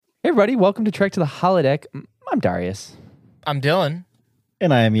everybody, welcome to Trek to the Holodeck. I'm Darius. I'm Dylan.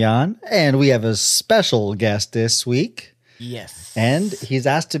 And I am Jan. And we have a special guest this week. Yes. And he's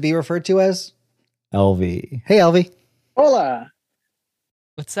asked to be referred to as LV. Hey, LV. Hola.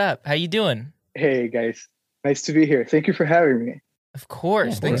 What's up? How you doing? Hey, guys. Nice to be here. Thank you for having me. Of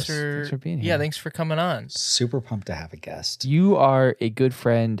course. Yeah, Thanks thanks for being here. Yeah, thanks for coming on. Super pumped to have a guest. You are a good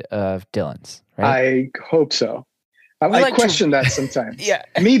friend of Dylan's, right? I hope so. I like question that sometimes. Yeah.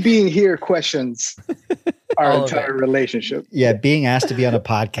 Me being here questions our All of entire it. relationship. Yeah, being asked to be on a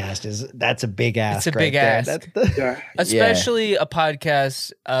podcast that's a big ask. It's a right big there. ask. That's the- Yeah. Especially a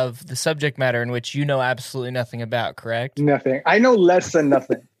podcast of the subject matter in which you know absolutely nothing about, correct? Nothing. I know less than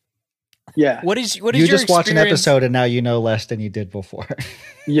nothing. Yeah. What is you your just watched an experience- episode and now you know less than you did before.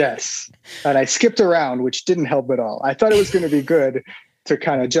 Yes. And I skipped around, which didn't help at all. I thought it was going to be good to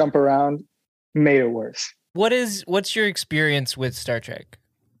kind of jump around. Made it worse. What's your experience with Star Trek?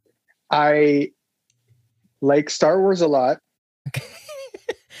 I like Star Wars a lot.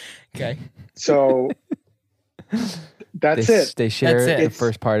 Okay. So that's it. They share That's it. the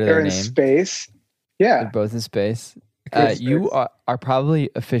first part of They're their in name. space. They're Yeah. both in space. They're in You space. are probably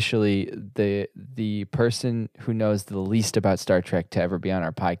officially the person who knows the least about Star Trek to ever be on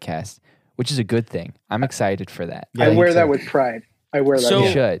our podcast, which is a good thing. I'm excited for that. Yeah, I me wear that too. with pride. I wear that. So- You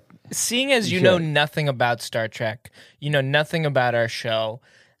with should. Seeing as You you know should. nothing about Star Trek, you know nothing about our show,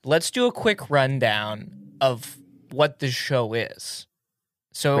 let's do a quick rundown of what this show is.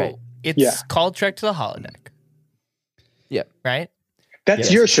 So Right. it's Yeah. called Trek to the Holodeck. Yep. Right? That's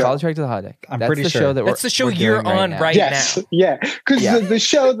Yes, your it's show. called Trek to the Holodeck. I'm That's pretty the sure. show that That's the show we're you're doing on now. right Yes. now. Yeah. Because Yeah. the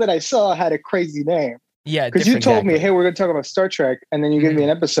show that I saw had a crazy name. Yeah, Because you different- told me, hey, we're going to talk about Star Trek. And then you give me an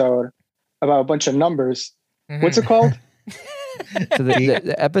episode about a bunch of numbers. Mhm. What's it called? So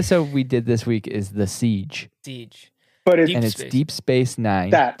the episode we did this week is The Siege. Siege. But it's Deep And it's Space. Deep Space Nine.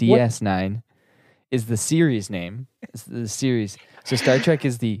 That. What- DS9 is the series name. It's the series. So Star Trek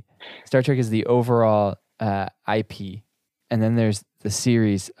is the overall IP, and then there's the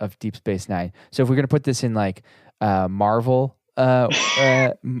series of Deep Space Nine. So if we're gonna put this in like Marvel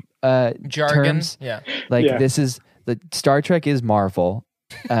Jargon. terms, Yeah. like Yeah. this is the Star Trek is Marvel,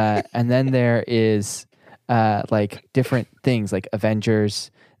 and then there is like different things like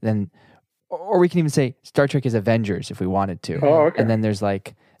Avengers, or we can even say Star Trek is Avengers if we wanted to. Oh, okay. And then there's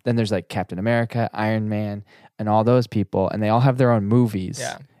like Captain America, Iron Man, and all those people, and they all have their own movies,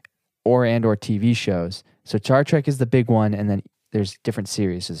 Yeah. or TV shows. So Star Trek is the big one, and then there's different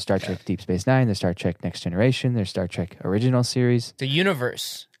series. So there's Star Trek Deep Space Nine, there's Star Trek Next Generation, there's Star Trek Original Series. The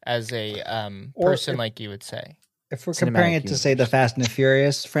universe as a Or person, if- like you would say. If we're Cinematic comparing it to, say, the universe. Fast and the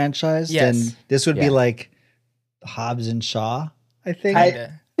Furious franchise, Yes. then this would Yeah. be like Hobbs and Shaw, I think.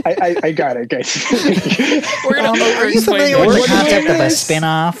 Kinda. I got it, guys. We're gonna Are you over-explain familiar this. with the We're concept doing of a this.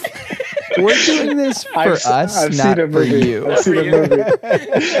 spin-off? We're doing this for I've us, seen not a for movie. you. I've seen a movie.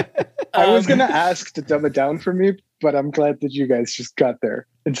 I was Um, going to ask to dumb it down for me, but I'm glad that you guys just got there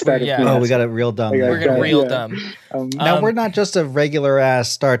instead Yeah. of me. Oh, we got it real dumb. I got there. We're gonna Yeah. reel Yeah. dumb. Now, Um, we're not just a regular ass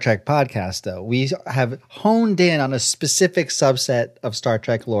Star Trek podcast, though. We have honed in on a specific subset of Star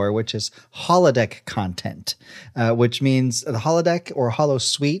Trek lore, which is holodeck content, which means the holodeck or holo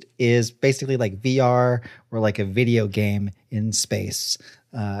suite is basically like VR or like a video game in space.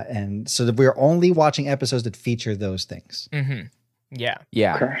 And so that we're only watching episodes that feature those things. Mhm. Yeah.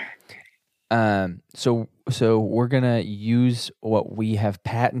 Yeah. Okay. So we're gonna use what we have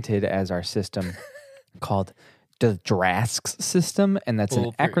patented as our system called the DRASCS system, and that's an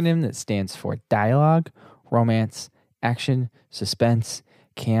Foolproof. acronym that stands for dialogue, romance, action, suspense,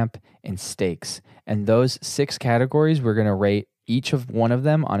 camp, and stakes. And those 6 categories, we're gonna rate each of one of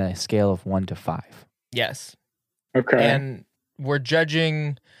them on a scale of 1 to 5. Yes. Okay. And we're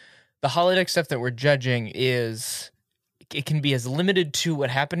judging the holodeck stuff that we're judging is it can be as limited to what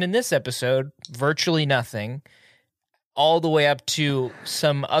happened in this episode, virtually nothing, all the way up to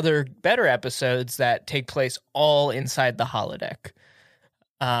some other better episodes that take place all inside the holodeck.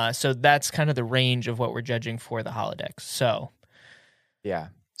 So that's kind of the range of what we're judging for the holodecks. So Yeah.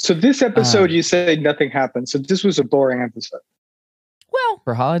 So this episode, Um, you say nothing happened. So this was a boring episode. well,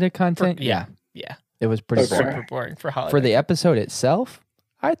 For holodeck content, yeah. it was pretty Okay. boring. Super boring for holodeck. For the episode itself,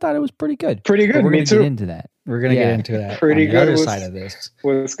 I thought it was pretty good. Pretty But good. we're Me gonna get too. into that. We're going to Yeah. get into that Pretty on the good other was- side of this.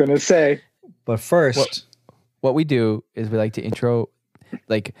 Was going to say. But first, What we do is we like to intro,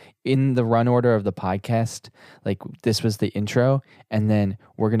 like in the run order of the podcast, like this was the intro, and then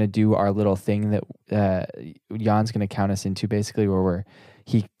we're gonna do our little thing that Jan's gonna count us into, basically, where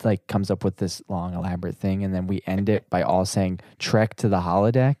he like comes up with this long elaborate thing, and then we end it by all saying Trek to the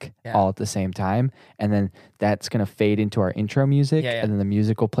holodeck all at the same time, and then that's gonna fade into our intro music, and then the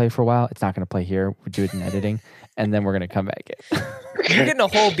music will play for a while. It's not gonna play here. We'll do it in editing, and then we're gonna come back in. You're getting a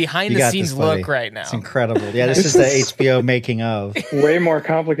whole behind the scenes look right now. It's incredible. Yeah, this is the HBO making of. Way more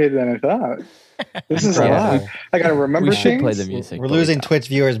complicated than I thought. This is a lot. I gotta remember We should things. play the music. We're but losing we don't. Twitch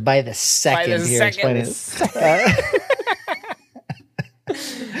viewers by the second here. Explain it.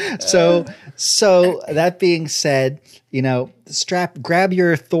 So that being said, grab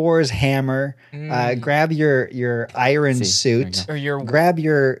your Thor's hammer, grab your iron suit, or grab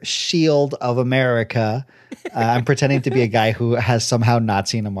your shield of America. I'm pretending to be a guy who has somehow not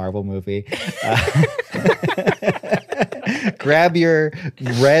seen a Marvel movie. Grab your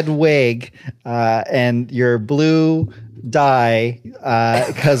red wig and your blue dye,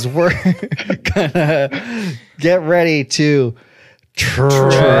 because we're gonna get ready to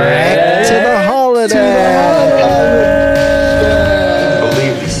trek to the holiday. I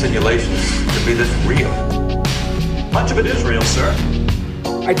believe these simulations to be this real. Much of it is real, sir.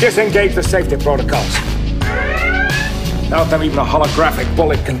 I disengage the safety protocols. Not that even a holographic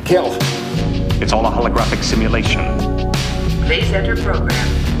bullet can kill. It's all a holographic simulation. Please enter program.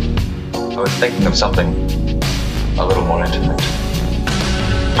 I was thinking of something a little more intimate.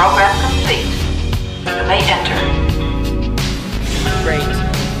 Program complete. You may enter. Great.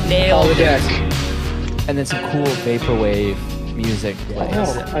 Nailed it. And then some cool vaporwave music plays.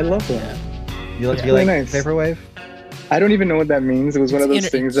 Oh, I love that. You like Really nice. vaporwave? I don't don't even know what that means. It was one of those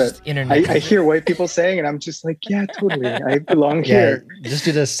things that I hear white people saying, and I'm just like, yeah, totally. I belong here. Just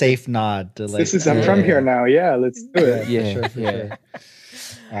do the safe nod. To like, I'm from here now. Yeah, let's do it. Yeah, sure.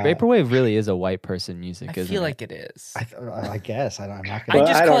 Vaporwave really is a white person music, isn't it? I feel like it is. I guess. I'm not going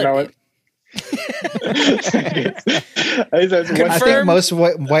to. I don't know it. I think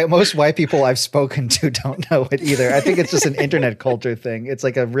most white people I've spoken to don't know it either. I think it's just an internet culture thing. It's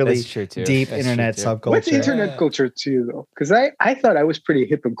like a really deep internet subculture. What's internet culture to you though? Because I thought I was pretty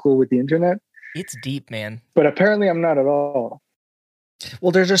hip and cool with the internet. It's deep, man. But apparently I'm not at all.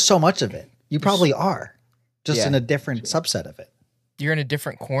 Well, there's just so much of it. You probably are, just in a different subset of it. You're in a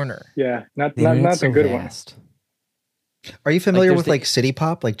different corner. Yeah, not the good one. Are you familiar with like city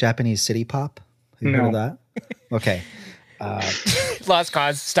pop, like Japanese city pop? Have you heard of that? Okay. Lost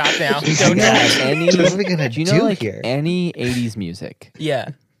cause. Stop now. Don't what are we gonna do do like here? Any 80s music? Yeah.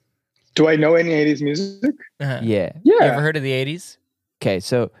 Do I know any 80s music? Yeah. You ever heard of the 80s? Okay,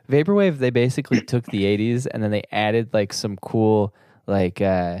 so Vaporwave, they basically took the 80s and then they added like some cool like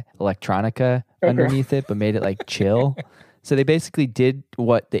electronica underneath it, but made it like chill. So they basically did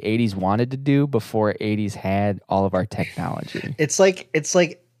what the 80s wanted to do before 80s had all of our technology. It's like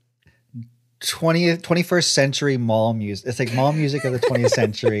 21st century mall music. It's like mall music of the 20th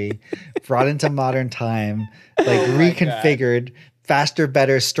century brought into modern time, like reconfigured, faster,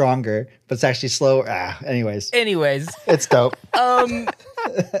 better, stronger, but it's actually slower. Anyways, it's dope.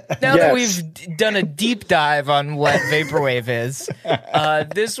 Now that we've done a deep dive on what Vaporwave is,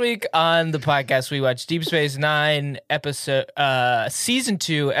 this week on the podcast we watched Deep Space Nine season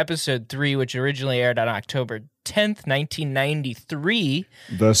 2, episode 3, which originally aired on October 10th, 1993.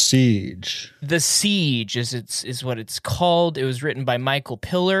 The Siege. The Siege is what it's called. It was written by Michael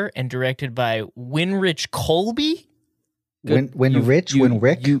Piller and directed by Winrich Colby. Winrich.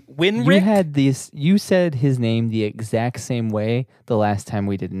 You had this. You said his name the exact same way the last time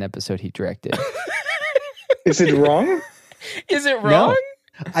we did an episode he directed. Is it wrong? Is it wrong? No.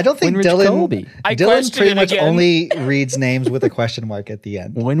 I don't think Winrich Dylan. Colby. Dylan pretty much only reads names with a question mark at the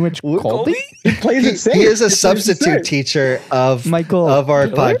end. Winrich Colby. He plays it safe. He is a substitute teacher of Michael of our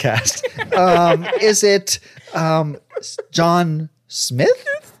Piller? podcast. Is it John Smith?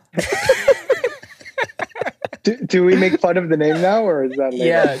 Do we make fun of the name now, or is that later?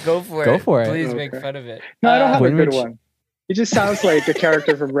 Yeah, go for it. Go for it. Please make fun of it. No, I don't have a good Winrich- one. He just sounds like a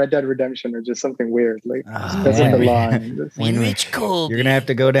character from Red Dead Redemption or just something weird. Like doesn't yeah. belong. Winrich Colby. You're gonna have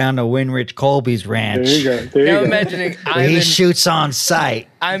to go down to Winrich Colby's ranch. There you go. There Now you go. imagining Where he shoots on sight.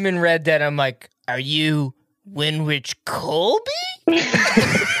 I'm in Red Dead. I'm like, are you Winrich Colby?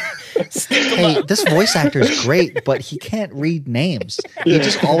 Hey, this voice actor is great, but he can't read names. He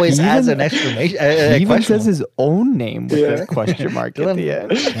just always adds an exclamation. He even question says his own name with Yeah. a question mark at the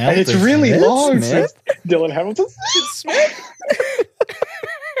end. And it's really long. Smith? Dylan Hamilton.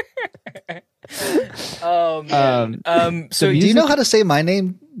 Oh man. So Do you know how to say my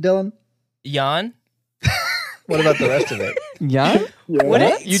name, Dylan? Jan? What about the rest of it? Jan? Yeah. What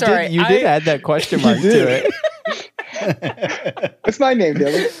is- You Sorry, did. You did add that question mark to it. What's my name,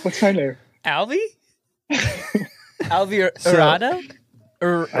 Dylan? What's my name? Alvi? Alvi Arado?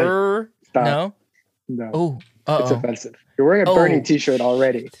 Stop. No? No, Oh, it's uh-oh. offensive. You're wearing a Oh. Bernie T-shirt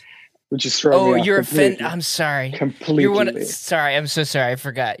already, which is throwing Oh, me off you're completely. offended. I'm sorry. Completely. Sorry, I'm so sorry. I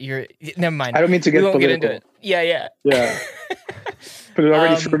forgot. Never mind. I don't mean to We get won't get political. into it. Yeah. Yeah, but it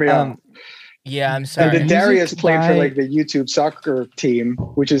already threw me off. Yeah, I'm And sorry. then Darius played for by- like the YouTube soccer team,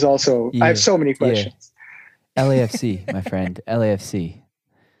 which is also. I Yeah. have so many questions. LAFC, my friend. LAFC.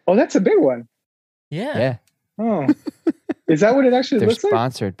 Oh, that's a big one. yeah. Yeah, Oh, is that what it actually they're looks like?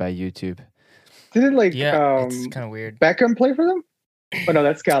 sponsored by YouTube. Didn't like Yeah, it's kind of weird. Beckham play for them? Oh no,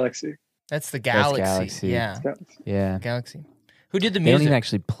 that's Galaxy. That's the Galaxy. Galaxy. Yeah, Yeah, Galaxy. Who did the they don't music? even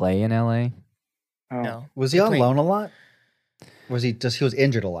actually play in LA. Oh. No. Was he They on play- loan a lot? Was he just he was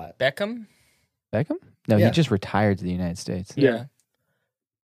injured a lot? Beckham? Beckham? No, Yeah. he just retired to the United States. Yeah.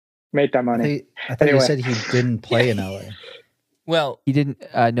 Made that I money. thought Anyway. you said he didn't play in LA. Well, He didn't.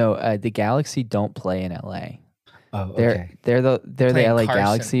 No, the Galaxy don't play in LA. Oh, They're okay. they're the Play in LA Carson.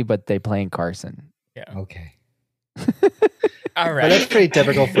 Galaxy, but they play in Carson. Okay. all But right. that's pretty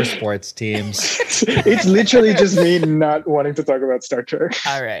typical for sports teams. It's literally just me not wanting to talk about Star Trek.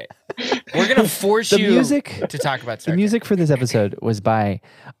 All right. We're going to force The you music, to talk about the Star Trek. music for this episode was by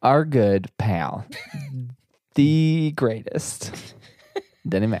our good pal, the greatest,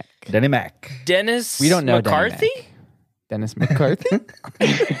 Denny Mac. Denny Mac. Dennis We don't know McCarthy? Dennis McCarthy.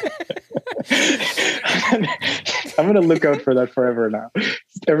 I'm gonna look out for that forever now.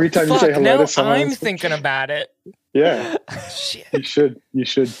 Every time you say Fuck, hello now to someone, I'm thinking about it. yeah, Shit. you should. You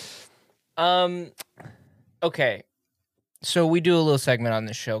should. Okay. So we do a little segment on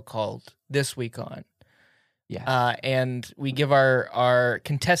the show called This Week On. Yeah. And we give our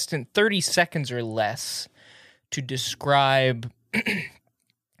contestant 30 seconds or less to describe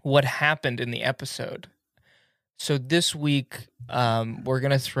what happened in the episode. So this week, we're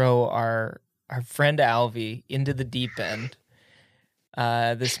going to throw our friend Alvi into the deep end.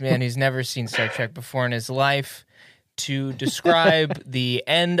 This man who's never seen Star Trek before in his life, to describe the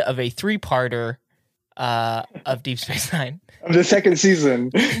end of a 3-parter of Deep Space Nine Of the second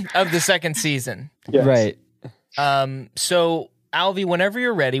season. of the second season. Yes. Right. So Alvi, whenever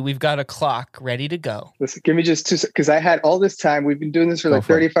you're ready, we've got a clock ready to go. Listen, give me just 2 seconds because I had all this time. We've been doing this for Go like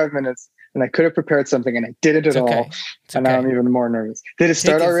for it. 35 minutes, and I could have prepared something, and I didn't It's at okay. all. It's And now okay. I'm even more nervous. Did it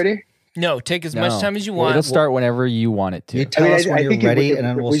start Take it- already? No, take as much No. time as you want. It'll start whenever you want it to. You tell mean, us I when you're think if ready, we- and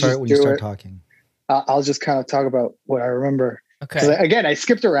then if we'll we start just when you do start it- talking. I'll just kind of talk about what I remember. Okay. Again, I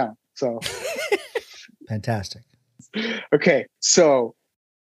skipped around. So, Fantastic. okay. So,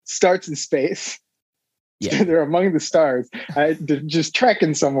 starts in space. Yeah. They're among the stars. They're just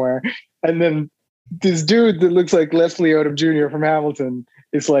trekking somewhere. And then this dude that looks like Leslie Odom Jr. from Hamilton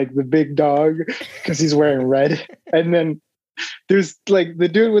is like the big dog because he's wearing red. And then there's like the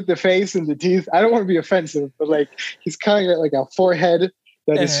dude with the face and the teeth. I don't want to be offensive, but like he's kind of got like a forehead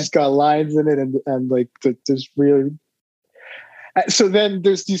that has Uh-huh. just got lines in it and like just really. So then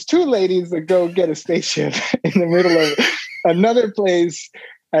there's these 2 ladies that go get a spaceship in the middle of another place.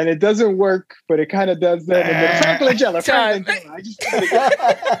 And it doesn't work, but it kind of does then. And then Frank Langella. Time.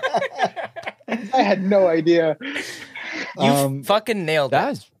 I had no idea. You fucking nailed That it.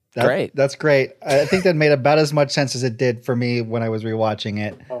 was That- great. That's great. I think that made about as much sense as it did for me when I was rewatching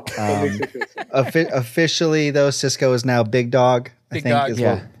it. Oh, that makes me feel so- Officially, though, Cisco is now Big Dog. Big I think Dog. is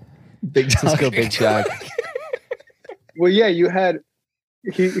Yeah. what- Big Dog. Cisco Big Dog. Well, yeah, you had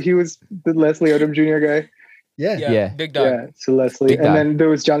he was the Leslie Odom Jr. guy. Yeah. Yeah. Big dog. Yeah, so Leslie, Big and dog. then there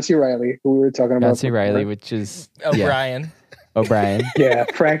was John C. Riley, who we were talking about. John C. before. Riley, which is yeah, O'Brien. O'Brien. Yeah,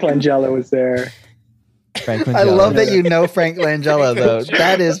 Frank Langella was there. Franklin. I love that Yeah. you know Frank Langella, though.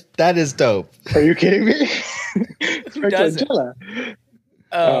 That is dope. Are you kidding me? Frank doesn't? Langella.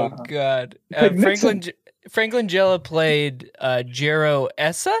 Oh God. Like Nixon. Franklin Jella played Jero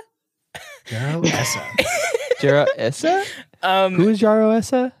Essa. Jaro Essa. Jaro Essa? Um, Who is Jaro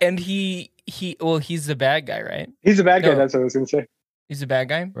Essa? and he's the bad guy, right? He's a bad guy. No. That's what I was going to say. He's the bad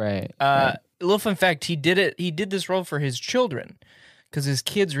guy. Right. A little fun fact: he did this role for his children because his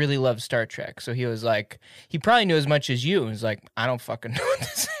kids really love Star Trek. So he was like, he probably knew as much as you. He was like, I don't fucking know what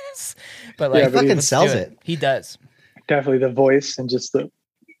this is, but like, Yeah, but he fucking let's sells do it. He does. Definitely the voice and just the.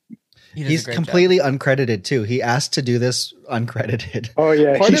 He does He's a great completely uncredited too. He asked to do this uncredited. Oh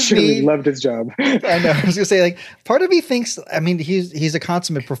yeah, Part he of surely me- loved his job. I know. I was gonna say, like, part of me thinks. I mean, he's a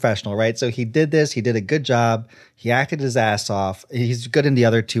consummate professional, right? So he did this. He did a good job. He acted his ass off. He's good in the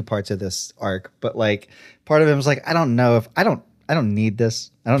other 2 parts of this arc, but like, part of him was like, I don't know if I don't need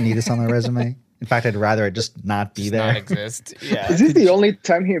this. I don't need this on my resume. In fact, I'd rather it just not be Does there. not exist. Yeah. Is this the only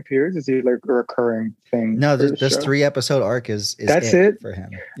time he appears? Is he like a recurring thing? No, for the this show? 3-episode arc is That's it? for him.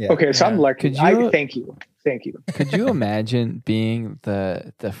 Yeah. Okay, so I'm lucky. Could you- Thank you. Could you imagine being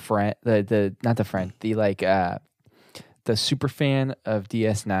the friend, the not the friend, the like the super fan of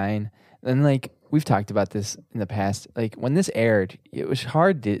DS9? And like we've talked about this in the past. Like when this aired, it was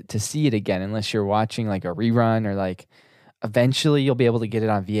hard to see it again unless you're watching like a rerun or like eventually you'll be able to get it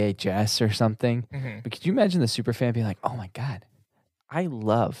on VHS or something. But could you imagine the super fan being like, "Oh my god, I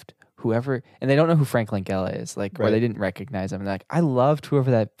loved whoever," and they don't know who Frank Langella is, like, or Right. they didn't recognize him. And they're like, "I loved whoever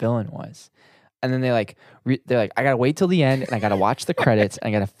that villain was." And then they like, they're like, "I gotta wait till the end, and I gotta watch the credits, and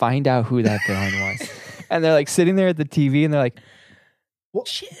I gotta find out who that villain was." And they're like sitting there at the TV, and they're like, Well,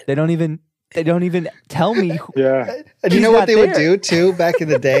 shit. They don't even tell me. Yeah. And you He's know what not they would there. do too back in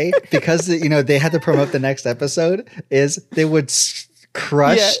the day, because they had to promote the next episode, is they would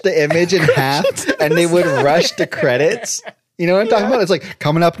crush the image in half and they would rush the credits. You know what I'm talking about? It's like,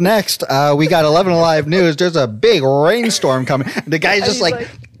 coming up next, we got 11 Alive News. There's a big rainstorm coming. The guy's just he's like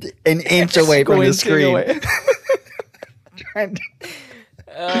an inch away from the Squinting screen. away.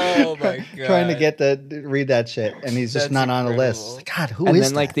 Oh my god. Trying to get read that shit, and he's just That's not on the list. incredible. It's like, God, who And is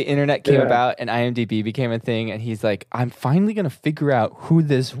then like that? the internet came Yeah. about and IMDb became a thing, and he's like, "I'm finally gonna figure out who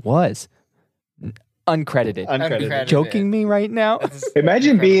this was." Uncredited. Uncredited. Joking me right now?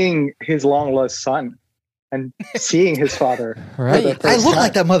 Imagine being his long lost son and seeing his father. Right. For the I first look time.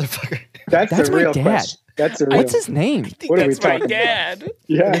 like that motherfucker. That's That's the my real dad. question. That's the real. What's his name? What are we That's my talking dad.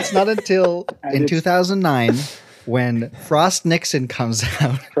 Yeah. It's not until And in it's- 2009 when Frost Nixon comes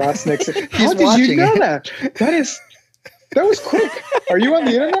out. Frost Nixon. How He's did you watching know it. that? That was quick. Are you on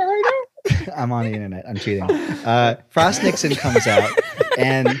the internet right now? I'm on the internet. I'm cheating. Frost Nixon comes out,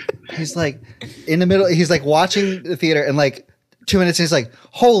 and he's like in the middle. He's like watching the theater, and like 2 minutes, he's like,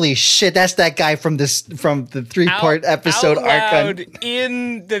 "Holy shit, that's that guy from the 3-part episode out arc." loud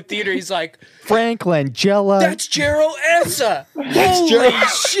in the theater. He's like, Frank Langella. "That's Gerald Essa. Holy Gerald."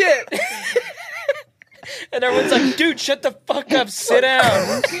 shit!" And everyone's like, "Dude, shut the fuck up. Sit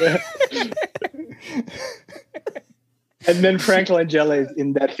down." And then Frank Langella is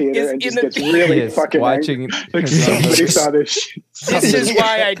in that theater Is and in just the gets theater. really Yes, fucking watching angry. Like somebody saw this shit. This is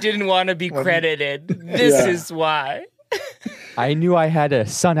why I didn't want to be credited. This Yeah. is why. I knew I had a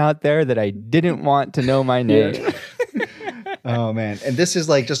son out there that I didn't want to know my name. Oh man! And this is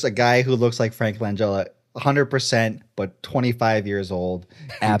like just a guy who looks like Frank Langella, 100%, but 25 years old.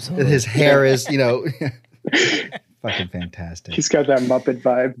 Absolutely. His hair is, fucking fantastic. He's got that Muppet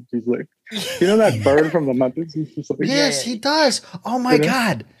vibe. He's like, you know that bird from the Muppets? He's just like, Yes, he does. Oh my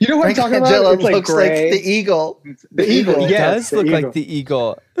God! You know what I'm Frank talking about? Langella It's like looks gray. like the eagle. The eagle. He Yes, does the look eagle. like the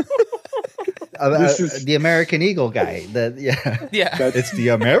eagle. This is- The American Eagle guy. Yeah. Yeah. It's the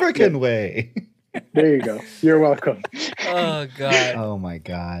American way. There you go. You're welcome. Oh god. Oh my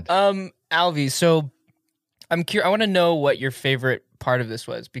God. Alvy, so I'm curious. I want to know what your favorite part of this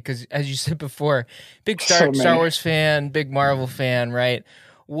was, because as you said before, big So Star many. Wars fan, big Marvel fan, right?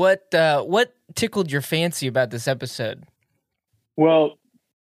 What tickled your fancy about this episode? Well,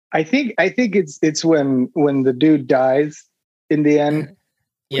 I think it's when the dude dies in the end when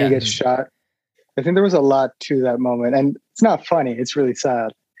Yeah. he gets shot. I think there was a lot to that moment, and it's not funny. It's really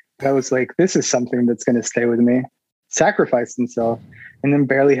sad. I was like, this is something that's going to stay with me. Sacrificed himself, and then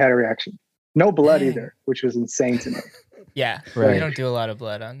barely had a reaction. No blood Dang. either, which was insane to me. Yeah. Right. We don't do a lot of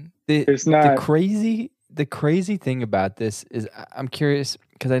blood on. There's The not. crazy thing about this is I'm curious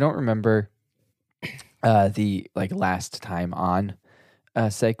because I don't remember the like last time on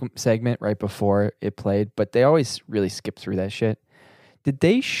segment right before it played, but they always really skip through that shit. Did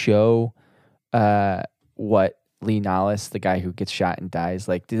they show what Lee Nollis, the guy who gets shot and dies,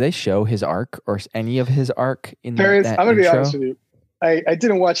 like did they show his arc or any of his arc in Paris, that I'm going to be intro? honest with you. I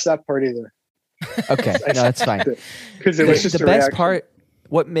didn't watch that part either Okay, no, that's fine. because it was just the a best reaction. part,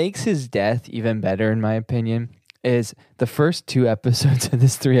 what makes his death even better, in my opinion, is the first 2 episodes of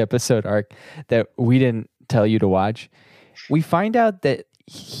this 3-episode arc that we didn't tell you to watch. We find out that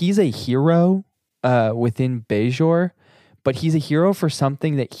he's a hero within Bajor, but he's a hero for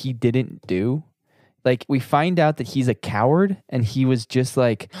something that he didn't do. Like, we find out that he's a coward, and he was just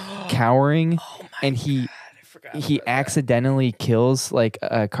like cowering, and he accidentally kills like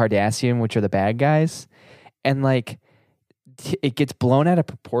a Cardassian, which are the bad guys, and like it gets blown out of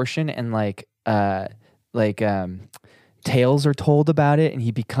proportion, and tales are told about it, and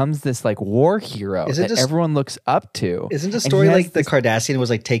he becomes this like war hero Is it that just- everyone looks up to. Isn't the And he story has like the this- Cardassian was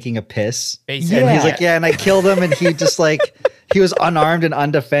like taking a piss? Basically. And he's Yeah. like, yeah, and I killed him, and he just like he was unarmed and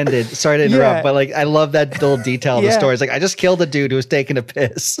undefended. Sorry to interrupt, Yeah. but like I love that little detail of the Yeah. story. It's like I just killed a dude who was taking a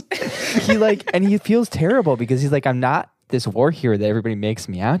piss. And he feels terrible because he's like, I'm not this war hero that everybody makes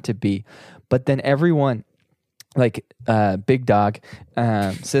me out to be. But then everyone, like Big Dog,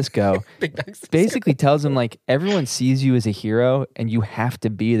 Cisco, Big Dog Cisco. basically tells him like everyone sees you as a hero and you have to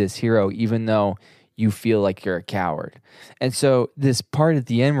be this hero even though you feel like you're a coward. And so this part at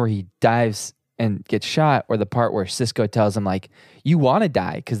the end where he dives and gets shot, or the part where Cisco tells him like, you want to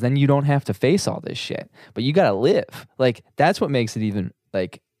die because then you don't have to face all this shit, but you got to live. Like that's what makes it even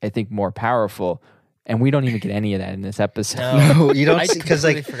like, I think, more powerful. And we don't even get any of that in this episode. No, you don't I because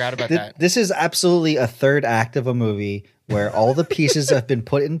completely like forgot about that. this is absolutely a third act of a movie where all the pieces have been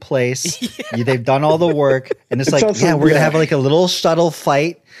put in place. They've done all the work, and it's like, also- yeah, we're gonna yeah. have like a little shuttle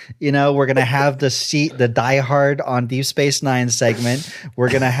fight. You know, we're gonna have the Die Hard on Deep Space Nine segment. We're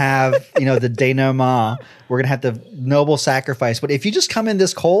gonna have the denouement. We're gonna have the noble sacrifice. But if you just come in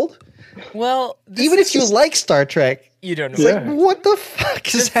this cold, Well, this even is if you just- like Star Trek, you don't know. it's like, what the fuck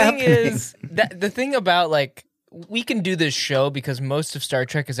is The thing happening? is that the thing about like we can do this show because most of Star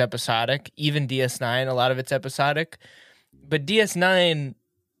Trek is episodic, even DS9, a lot of it's episodic. But DS9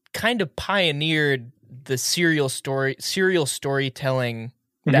 kind of pioneered the serial storytelling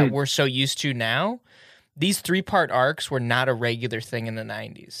that we're so used to now. These 3-part arcs were not a regular thing in the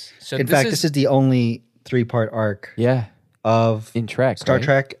 90s. So In fact, this is the only 3-part arc Yeah. of In Trek. Star right?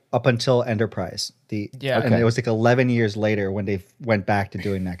 Trek up until Enterprise. Yeah. And Okay. it was like 11 years later when they went back to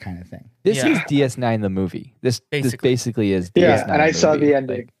doing that kind of thing. This Yeah. is DS9 the movie. This basically is DS9. Yeah, and I saw movie. the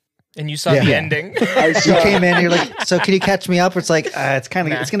ending. and you saw Yeah. the ending. I You saw, came in, you're like, so can you catch me up? It's like, it's kind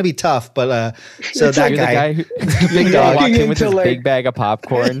of, Nah. it's going to be tough, but so It's that You're guy, the guy who Big Dog walked in with into, his like- big bag of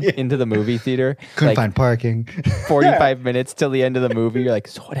popcorn into the movie theater. couldn't Like find parking. 45 minutes till the end of the movie. You're like,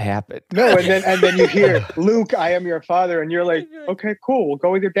 so what happened? no, and then you hear, Luke, I am your father, and you're like, okay, cool, we'll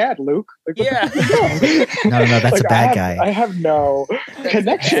go with your dad, Luke. Like, what Yeah. the hell? No, that's a bad guy. I have no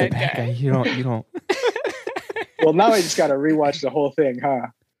connection. Bad guy. You don't. Well, now I just got to rewatch the whole thing, huh?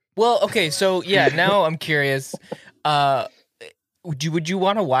 Well, okay, so yeah, now I'm curious. Would you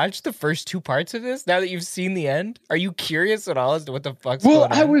want to watch the first 2 parts of this now that you've seen the end? Are you curious at all as to what the fuck's Well,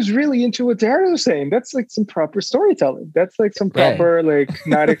 going on? I was really into what Dario was saying. That's like some proper storytelling. That's like some Right. proper, like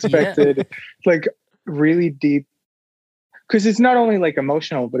not expected, like really deep. Because it's not only like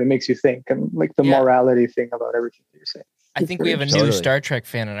emotional, but it makes you think, and like the Yeah. morality thing about everything that you're saying. I think we have a new Totally. Star Trek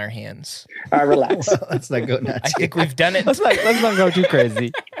fan in our hands. Relax, Let's not go I nuts. think we've done it. Let's not go too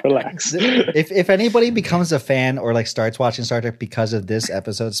crazy. relax. If anybody becomes a fan or like starts watching Star Trek because of this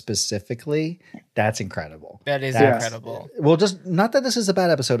episode specifically, that's incredible. That is That's- incredible. Well, just not that this is a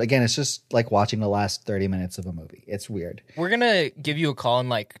bad episode. Again, it's just like watching the last 30 minutes of a movie. It's weird. We're gonna give you a call in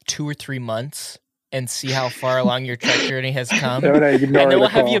like 2 or 3 months and see how far along your Trek journey has come. I'm gonna And ignore then we'll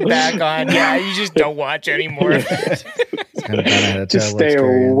the have you call. back on. Yeah, you just don't watch anymore. It's kind of been a Just terrible stay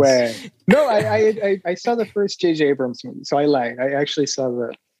experience. away. No, I saw the first J.J. Abrams movie, so I lied. I actually saw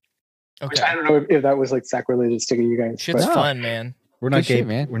the. Which I Okay. don't know if that was like sacrilegious to you guys. Shit's but- fun, man. We're not Good shit, gate,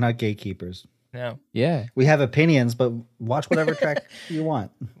 man. We're not gatekeepers. No, Yeah. We have opinions, but watch whatever track you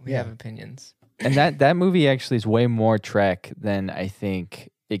want. we have opinions. And that movie actually is way more Trek than I think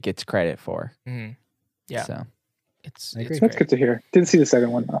it gets credit for. Mhm. Yeah. So It's I agree. That's great. good to hear. Didn't see the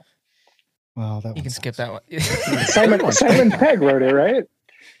second one though. Well, that You one can skip that one. Simon Pegg wrote it, right?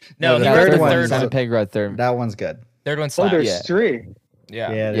 No, the he third wrote the one third is- one. Simon Pegg wrote third. That one's good. Third one Oh, slaps. there's Yeah. 3.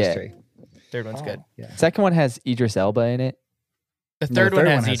 Yeah. Yeah, there's Yeah. 3. Third one's good. Yeah. Second one has Idris Elba in it. The No, third the one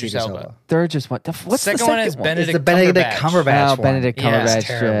has Idris Elba. Third just what? What's Second the one second has one? Benedict It's the Benedict Cumberbatch Oh, one. Benedict Yeah, it's Cumberbatch.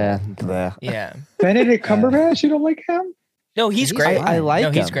 terrible. bleh. Yeah. Benedict Cumberbatch, you don't like him? No, he's He's great. fine. I like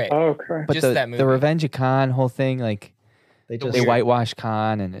No, he's him. great. Oh, okay. But Just that movie. the Revenge of Khan whole thing, like They The just they weird. whitewash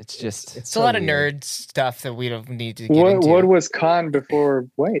Khan, and it's just It's a lot of nerd stuff that we don't need to get What into. what was Khan before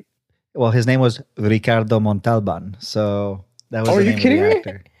White? Well, his name was Ricardo Montalban, so that was Oh, the are you name kidding of the me?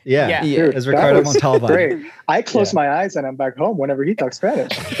 actor. Yeah, Yeah. Yeah. Dude, It's that Ricardo was Montalban. Great. I close Yeah. my eyes and I'm back home whenever he talks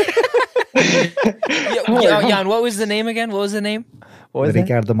Spanish. Jan, what was the name again? What was the name? what was that?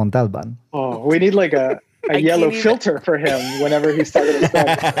 Ricardo Montalban. Oh, we need like a I yellow can't even- filter for him whenever he's talking to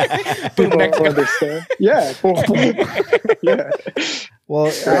Spanish. Boom, People Mexico. understand. Yeah. Yeah. Well,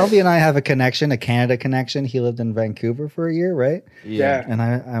 Alvy and I have a connection, a Canada connection. He lived in Vancouver for a year, right? Yeah. And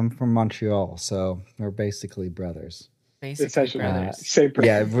I'm from Montreal, so we're basically brothers. Basically, Essentially. brothers. Same person.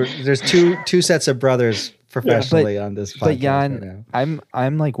 Yeah, there's two sets of brothers professionally on this podcast But Jan, right now.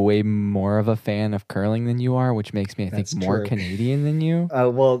 I'm like way more of a fan of curling than you are, which makes me I think That's more true. Canadian than you.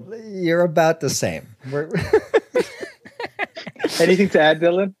 Well, you're about the same. We're Anything to add,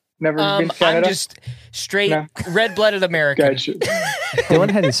 Dylan? Never been to I'm Canada? just straight No. red-blooded American. Gotcha. Dylan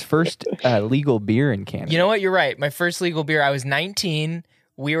had his first legal beer in Canada. You know what? You're right. My first legal beer, I was 19.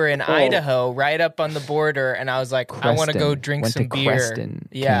 We were in Idaho, right up on the border, and I was like, I want to go Creston. drink Went some to beer. Creston,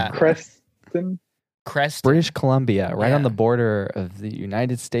 Yeah, Canada. Creston. Creston. British Columbia, right on Yeah. the border of the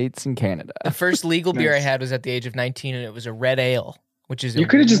United States and Canada. The first legal beer I Nice. had was at the age of 19, and it was a red ale, which is You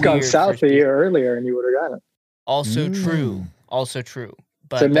could have just gone weird south first a beer. year earlier and you would have got it. Also true. Also true.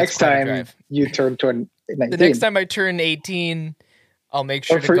 But So that's next quite a time drive. you turn to 19. The next time I turn 18, I'll make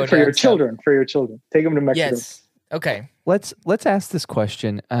sure or to go for your down south. children, take them to Mexico. Yes. Okay. Let's ask this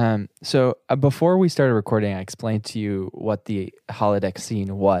question. So before we started recording, I explained to you what the holodeck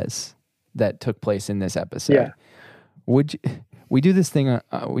scene was that took place in this episode. Yeah. We do this thing?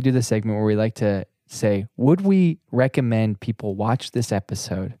 We do this segment where we like to say, would we recommend people watch this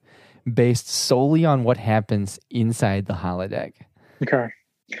episode based solely on what happens inside the holodeck? Okay.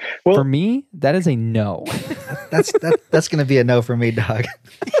 Well, For me, that is a no. That's going to be a no for me, dog.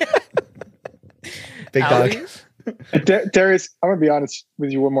 Big dog. Allie? Darius, I'm gonna be honest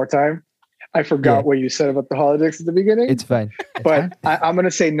with you one more time. I forgot Yeah. what you said about the holodecks at the beginning, It's fine. but I'm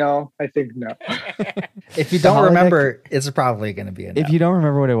gonna say no. I think no. If you don't holodeck- remember, it's probably going to be a no. If you don't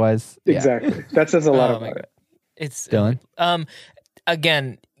remember what it was, yeah. Exactly. That says a lot Oh my about God. it. It's Dylan?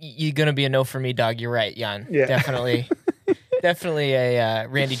 Again, you're gonna be a no for me, dog. You're right, Jan. Yeah. Definitely, definitely a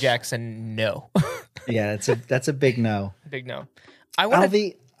Randy Jackson no. Yeah, that's a big no. Big no. I want to.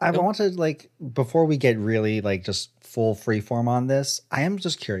 Alvi, I want to like before we get really like just full freeform on this. I am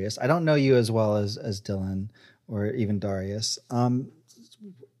just curious. I don't know you as well as Dylan or even Darius.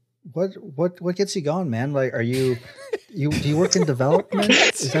 What gets you going, man? Like, are you do you work in development?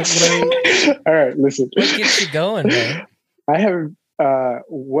 Is that what I? All right, listen. What gets you going, man? I have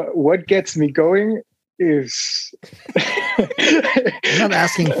what gets me going is I'm not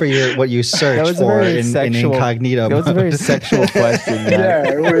asking for what you search was a for very in sexual- incognito. That was a very mode. sexual question. yeah,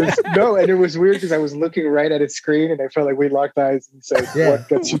 it was no, and it was weird because I was looking right at his screen and I felt like we locked eyes and said, Yeah. "What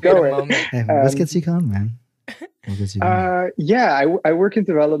gets you Wait a going?" moment. Hey, what gets you going, man? What gets you going? Yeah, I work in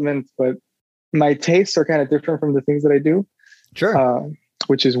development, but my tastes are kind of different from the things that I do, Sure.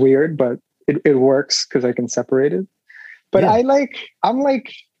 which is weird, but it works because I can separate it. But Yeah. I'm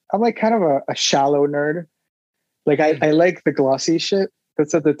like kind of a shallow nerd. Like I like the glossy shit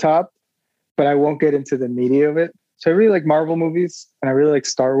that's at the top, but I won't get into the media of it. So I really like Marvel movies and I really like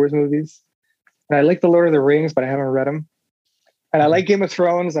Star Wars movies. And I like The Lord of the Rings, but I haven't read them. And I like Game of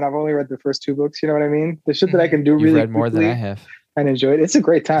Thrones and I've only read the first 2 books. You know what I mean? The shit that I can do You've really read more than quickly I have. and enjoy it. It's a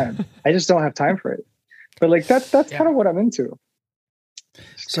great time. I just don't have time for it. But like that's kind of what I'm into.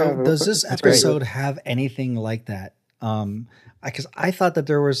 Just So kind of does this it's great. episode have anything like that? Because I thought that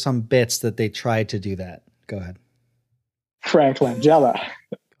there were some bits that they tried to do that. Go ahead. Frank Langella.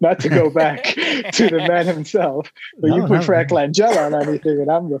 Not to go back to the man himself, but you No, put no, Frank no. Langella on anything, and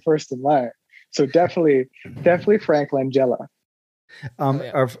I'm the first in line. So definitely Frank Langella.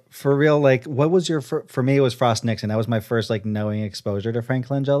 yeah. Or for real, like, what was your for me? It was Frost Nixon. That was my first like knowing exposure to Frank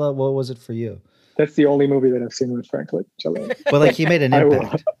Langella. What was it for you? That's the only movie that I've seen with Frank Langella. But like, he made an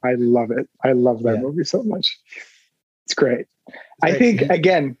impact. I love it. I love that Yeah. movie so much. It's great. I Great. think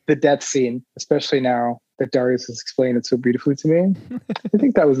again the death scene, especially now that Darius has explained it so beautifully to me. I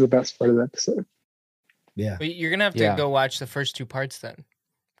think that was the best part of the episode. Yeah. But you're gonna have to Yeah. go watch the first 2 parts then,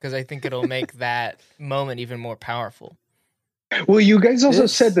 because I think it'll make that moment even more powerful. Well, you guys also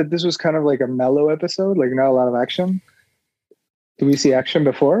This- said that this was kind of like a mellow episode, like not a lot of action. Did we see action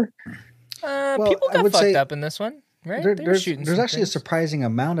before? Well, People I got would fucked say up in this one, right? They were There's shooting there's some actually things. a surprising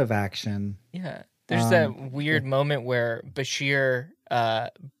amount of action. Yeah, there's that weird moment where Bashir,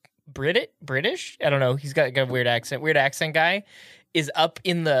 British, I don't know, he's got a weird accent guy, is up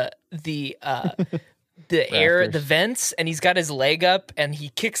in the air, Rafters. the vents, and he's got his leg up, and he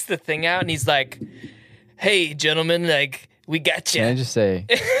kicks the thing out, and he's like, "Hey, gentlemen, like we got Can I you." just say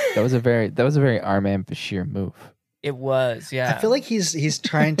that was a very Armand Bashir move. It was, yeah. I feel like he's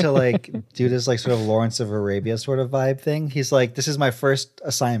trying to like do this like sort of Lawrence of Arabia sort of vibe thing. He's like, this is my first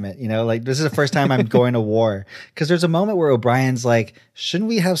assignment, you know, like this is the first time I'm going to war. Because there's a moment where O'Brien's like, shouldn't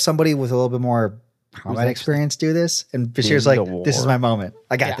we have somebody with a little bit more combat experience do this? And Bashir's in like, the this is war. my moment.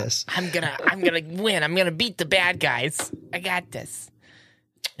 I got Yeah. this. I'm gonna win. I'm gonna beat the bad guys. I got this.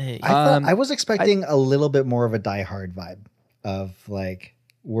 Hey. I was expecting a little bit more of a Die Hard vibe of like,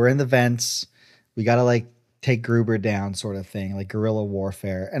 we're in the vents, we got to like take Gruber down sort of thing, like guerrilla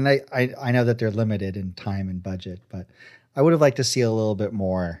warfare. And I know that they're limited in time and budget, but I would have liked to see a little bit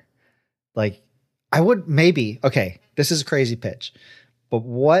more. Like, I would maybe, okay, this is a crazy pitch, but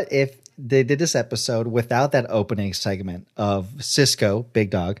what if they did this episode without that opening segment of Cisco,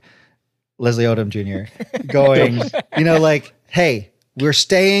 Big Dog, Leslie Odom Jr. going, like, hey, we're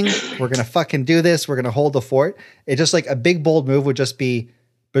staying. We're going to fucking do this. We're going to hold the fort. It's just like a big, bold move would just be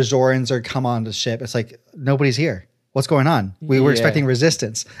Bajorans or come on the ship. It's like, nobody's here. What's going on? We were expecting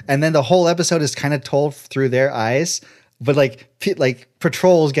resistance. And then the whole episode is kind of told through their eyes, but like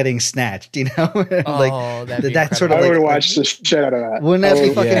patrols getting snatched, that'd be that sort of I like, would watch the shit out of that. wouldn't that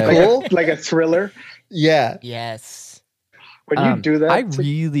be fucking cool? Like a thriller. Yeah. Yes. When you do that, I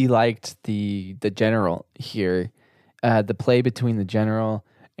really liked the general here. The play between the general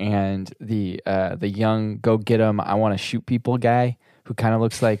and the young go get 'em, I want to shoot people guy who kind of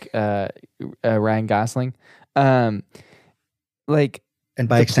looks like Ryan Gosling. And by the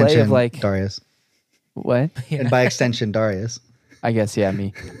play extension, of, like, Darius. what? And by extension, Darius. I guess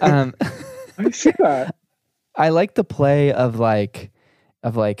me. I see that. I like the play of like,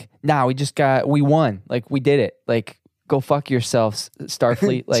 nah, we won. Like, we did it. Like, go fuck yourselves,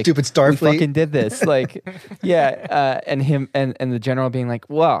 Starfleet. Like, Stupid Starfleet. We fucking did this. Like, yeah. And him and the general being like,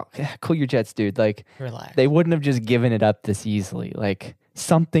 wow, cool your jets, dude. Like, Relax. they wouldn't have just given it up this easily. Like,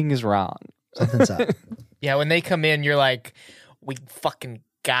 something is wrong. Something's up. Yeah, when they come in, you're like, we fucking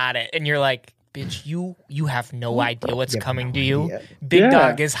got it. And you're like, bitch, you have no idea what's coming to you. idea. Big Yeah.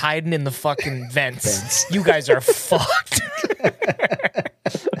 Dog is hiding in the fucking vents. You guys are fucked.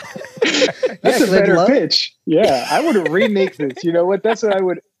 That's a 'cause I'd better love- pitch. Yeah, I would remake this. You know what? That's what I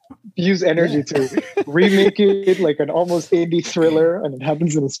would use energy to remake it like an almost indie thriller, and it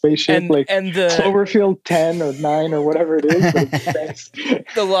happens in a spaceship, and like the Cloverfield 10 or 9 or whatever it is. But it's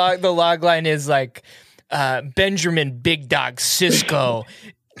the log line is like Benjamin Big Dog Sisko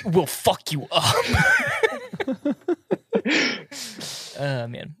will fuck you up. Oh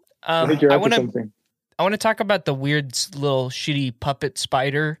man. I think you're I onto want to something. I want to talk about the weird little shitty puppet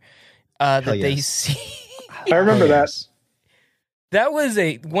spider that Hell they yes. see. I remember that. Yes. That was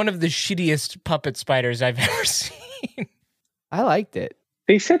one of the shittiest puppet spiders I've ever seen. I liked it.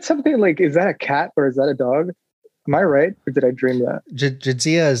 They said something like, "Is that a cat or is that a dog?" Am I right, or did I dream that?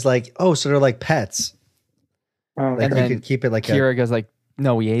 Jadzia is like, oh, so they're like pets. Oh, Like And you then could keep it like Kira goes like,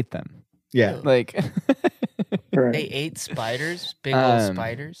 no, we ate them. yeah. Like, right. They ate spiders, big old Um,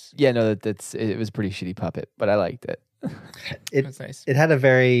 spiders. yeah, no, it was a pretty shitty puppet, but I liked it. It was nice. It had a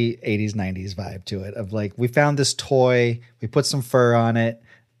very 80s, 90s vibe to it of like, we found this toy, we put some fur on it,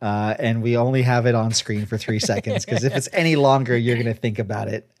 and we only have it on screen for 3 seconds. Because if it's any longer, you're going to think about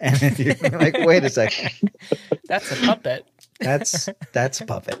it. And you're like, wait a second. That's a puppet. That's a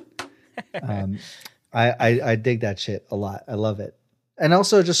puppet. I dig that shit a lot. I love it. And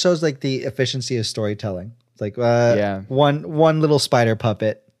also it just shows like the efficiency of storytelling. It's like Yeah. one little spider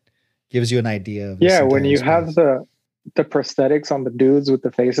puppet gives you an idea of this Yeah, when entire you have experience. the prosthetics on the dudes with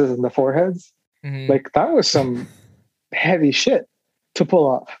the faces and the foreheads, Mhm. like that was some heavy shit to pull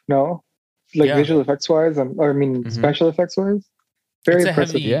off. No, like Yeah. visual effects wise, Mhm. special effects wise, very It's a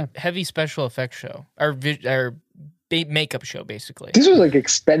impressive. heavy special effects show or makeup show, basically. This was like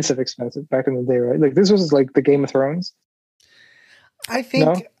expensive back in the day, right? Like this was like the Game of Thrones. I think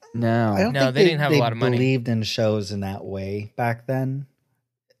No? No. I don't No, think they didn't have a lot of money. believed in shows in that way back then.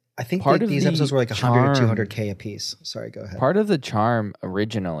 I think Part like of these the episodes were like 100 or charm- 200K a piece. Sorry, go ahead. Part of the charm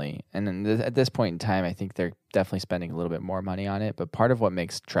originally, and then at this point in time, I think they're definitely spending a little bit more money on it. But part of what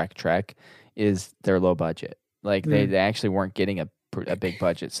makes Trek is their low budget. Like they actually weren't getting a big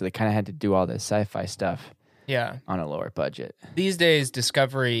budget, so they kind of had to do all this sci-fi stuff Yeah. on a lower budget. These days,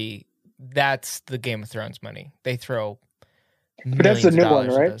 Discovery, that's the Game of Thrones money. They throw. But that's the millions of new one,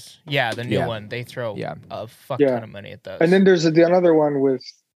 dollars at right? those. Yeah, the new Yeah. one. They throw Yeah. a fuck Yeah. ton of money at those. And then there's the another one with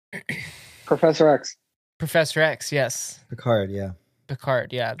Professor X. Professor X, yes. Picard, yeah.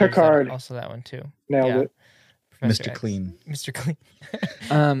 Picard, yeah. there's Picard. also that one too. Nailed Yeah. it. Professor Mr. X. Clean. Mr.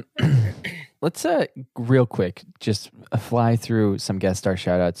 Clean. Let's real quick just fly through some guest star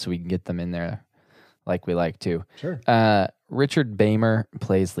shout outs so we can get them in there like we like to. Sure. Richard Bamer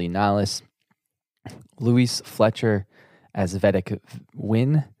plays Lee Nollis. Louis Fletcher as Vedic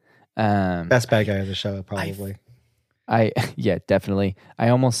Wynn. Best bad guy of the show, probably. Yeah, definitely. I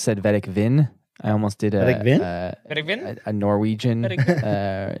almost said Vedic Vin. I almost did Vedic Vin? Vedic Vin? a Norwegian,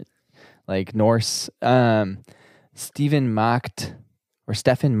 Vedic like Norse. Stephen Macht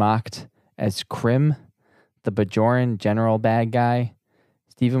as Krim, the Bajoran general bad guy.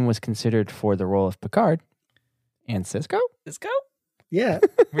 Stephen was considered for the role of Picard and Cisco. Let's go. Yeah.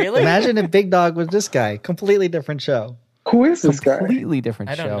 Really? Imagine if Big Dog was this guy. Completely different show. Who is this guy? Completely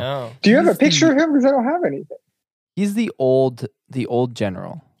different I show. don't know. Do you have a He's the- picture of him? Because I don't have anything. He's the old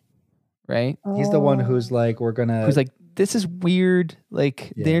general, right? He's the one who's like, we're gonna. Who's like, this is weird.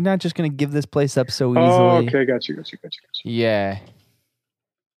 Like, Yeah. they're not just going to give this place up so easily. Oh, okay, got you. Yeah.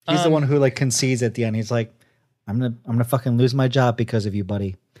 He's the one who like concedes at the end. He's like, I'm gonna fucking lose my job because of you,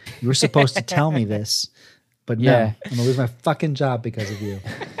 buddy. You were supposed to tell me this, but no, Yeah. I'm gonna lose my fucking job because of you.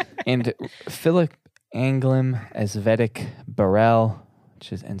 And Philip Anglem as Vedic Burrell, which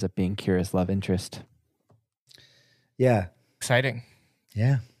just ends up being Kira's love interest. Yeah, Exciting.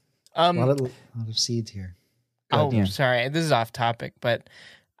 yeah. Um, A lot of seeds here. Oh, Yeah. sorry. This is off topic, but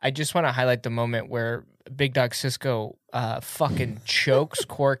I just want to highlight the moment where Big Dog Cisco fucking chokes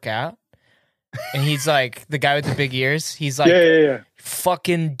Quark out. And he's like, the guy with the big ears, he's like, yeah.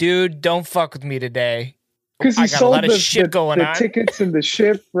 fucking dude, don't fuck with me today. Because I he got a sold lot of shit going the on. tickets and the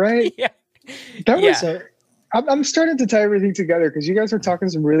ship, right? Yeah. That was. Yeah. I'm starting to tie everything together because you guys are talking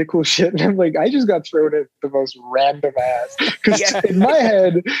some really cool shit, and I'm like, I just got thrown at the most random ass. Because Yeah. in my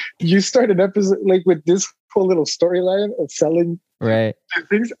head, you start an episode like with this whole little storyline of selling Right.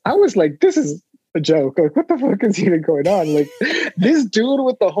 things. I was like, this is a joke. Like, what the fuck is even going on? Like, this dude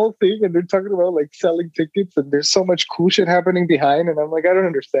with the whole thing, and they're talking about like selling tickets, and there's so much cool shit happening behind, and I'm like, I don't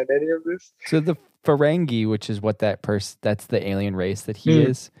understand any of this. So the Ferengi, which is what that's the alien race that he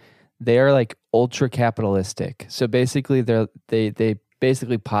is, they are like ultra capitalistic. So basically they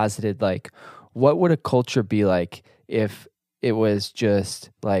basically posited like, what would a culture be like if it was just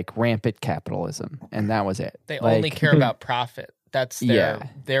like rampant capitalism and that was it? They Like, only care about profit. That's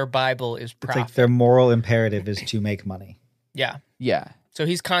their Bible is It's profit. like their moral imperative is to make money. Yeah. Yeah. So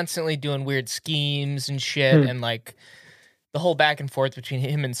he's constantly doing weird schemes and shit, and like the whole back and forth between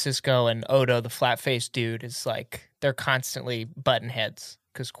him and Cisco and Odo, the flat-faced dude, is like they're constantly button heads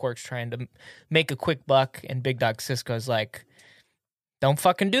because Quark's trying to make a quick buck, and Big Dog Cisco's like, "Don't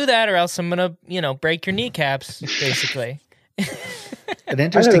fucking do that, or else I'm gonna, break your kneecaps." Basically, An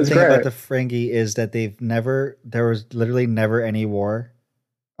interesting was thing great. about the Ferengi is that there was literally never any war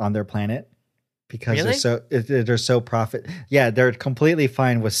on their planet because Really? they're so profit. Yeah, they're completely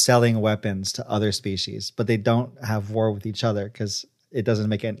fine with selling weapons to other species, but they don't have war with each other because it doesn't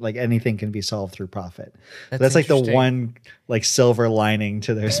make it like anything can be solved through profit. That's like the interesting. one like silver lining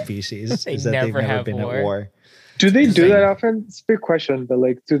to their species They is that they've never never have been war. at war. Do they do Interesting. that often? It's a big question, but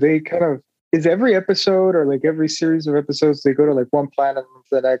like, do they kind of, is every episode or like every series of episodes, they go to like one planet and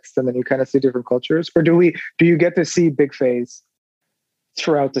to the next, and then you kind of see different cultures? Or do you get to see Big Phase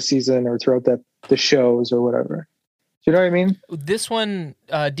throughout the season or throughout the shows or whatever? Do you know what I mean? this one,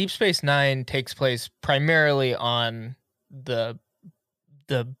 Deep Space Nine, takes place primarily on the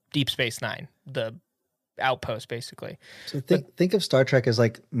Deep Space Nine, the outpost, basically. So think of Star Trek as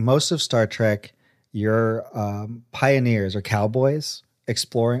like most of Star Trek, you're pioneers or cowboys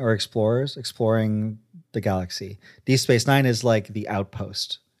explorers exploring the galaxy. Deep Space Nine is like the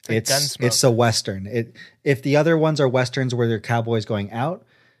outpost. Like Gunsmoke. It's a western. If the other ones are westerns where they're cowboys going out,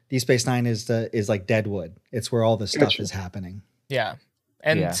 Deep Space Nine is like Deadwood. It's where all the stuff Gotcha. is happening. Yeah.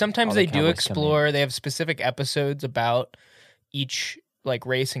 And Yeah, sometimes all the they do cowboys come explore. They have specific episodes about each like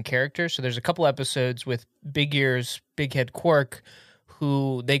race and character. So there's a couple episodes with Big Ears, Big Head Quark,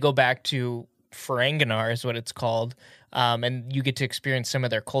 who they go back to Ferenginar is what it's called. And you get to experience some of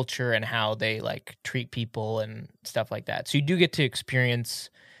their culture and how they like treat people and stuff like that. So you do get to experience.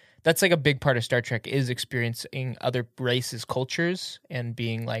 That's like a big part of Star Trek is experiencing other races' cultures and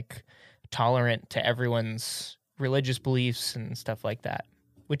being like tolerant to everyone's religious beliefs and stuff like that,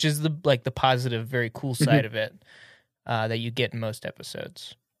 which is the positive, very cool side of it that you get in most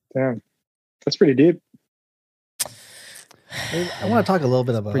episodes. Damn, that's pretty deep. I want to talk a little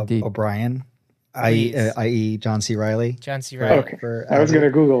bit about pretty deep. O'Brien, Please. i.e. John C. Reilly. John C. for- Reilly. Okay. for I was Albert.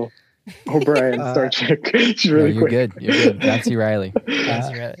 gonna Google O'Brien Star Trek. It's No, really you're quick. good. You're good. John C. Reilly. John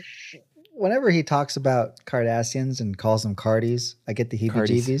C. Reilly. Whenever he talks about Cardassians and calls them Cardies, I get the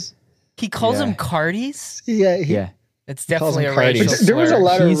heebie-jeebies. He calls Yeah. them Cardies. Yeah, Yeah. It's calls definitely them a racial Cardies. But there was a slur.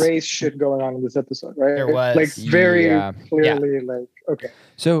 lot of He's- race shit going on in this episode, right? There was. like very Yeah. clearly, like okay.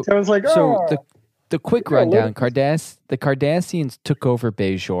 So So I was like, So oh, the quick Yeah, rundown: what- the Cardassians took over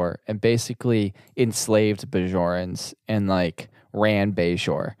Bajor and basically enslaved Bajorans and like ran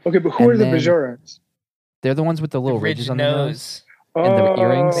Bajor. okay, but who and are the then- Bajorans? They're the ones with the The little ridged ridges on their nose, nose, and the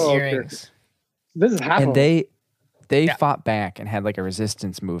earrings. the okay. earrings. This is half and of them. they Yeah. fought back and had like a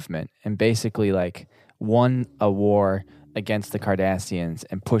resistance movement and basically like won a war against the Cardassians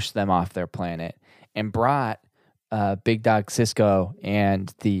and pushed them off their planet and brought Big Dog Cisco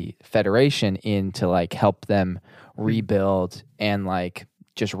and the Federation in to like help them rebuild and like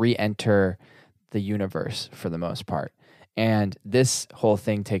just re-enter the universe for the most part. And this whole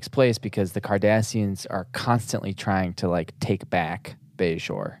thing takes place because the Cardassians are constantly trying to like take back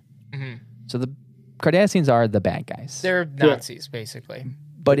Bajor. Mhm. So the Cardassians are the bad guys. They're Nazis, basically.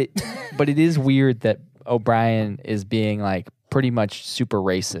 But it is weird that O'Brien is being like pretty much super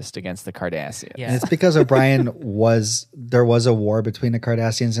racist against the Cardassians. Yeah. And it's because O'Brien there was a war between the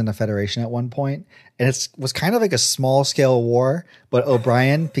Cardassians and the Federation at one point, and it was kind of like a small scale war. But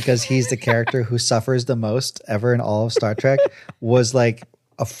O'Brien, because he's the character who suffers the most ever in all of Star Trek, was like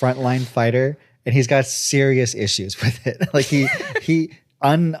a frontline fighter, and he's got serious issues with it. Like he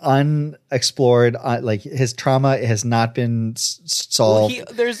unexplored, like his trauma has not been solved.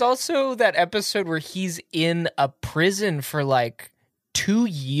 There's also that episode where he's in a prison for like 2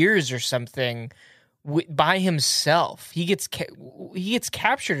 years or something by himself. He gets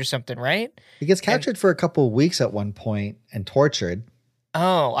captured or something, right? He gets captured for a couple of weeks at one point and tortured.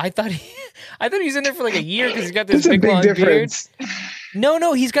 Oh, I thought he was in there for like a year because he's got this There's a big big long difference. beard.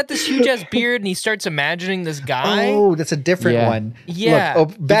 No, he's got this huge ass beard and he starts imagining this guy. Oh, that's a different Yeah. one. Yeah.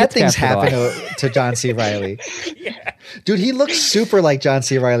 Look, bad gets things happen capitalized. to John C. Reilly. Yeah, Dude, he looks super like John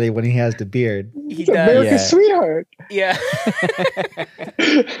C. Reilly when he has the beard. he It's does. America's Yeah. sweetheart. Yeah.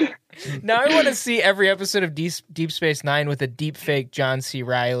 Now I want to see every episode of Deep Space Nine with a deep fake John C.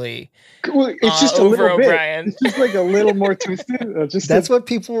 Reilly. Well, it's just a over little bit. O'Brien. It's just like a little more twisted. That's what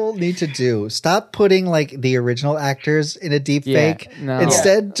people need to do. Stop putting like the original actors in a deep Yeah, fake. no.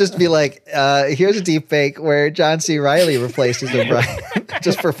 Instead, just be like, here's a deep fake where John C. Reilly replaces O'Brien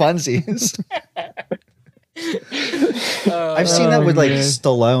just for funsies. I've seen that with like man.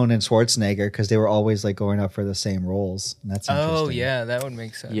 Stallone and Schwarzenegger because they were always like going up for the same roles. And that's interesting. Oh yeah, that would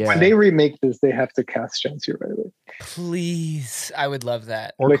make sense. Yeah. When they remake this, they have to cast John C. Reilly. Please, I would love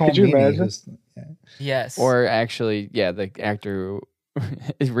that. Or Like, Cole could you Meany, imagine? who's- Yes. Or actually, yeah, the actor who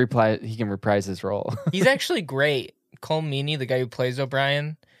he can reprise his role. He's actually great. Cole Meany, the guy who plays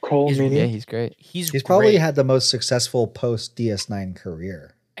O'Brien, Cole He's- Meany. Yeah, he's great. he's probably great. had the most successful post DS9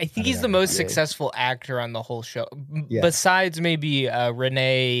 career. I think he's the most Yeah. successful actor on the whole show, Yeah. besides maybe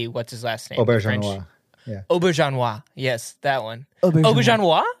Rene. What's his last name? The French- Aubergenois. Aubergenois. Yes, that one.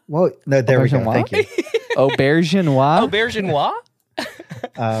 Aubergenois. Well, no, there we go. Aubergenois? Thank you. Aubergenois.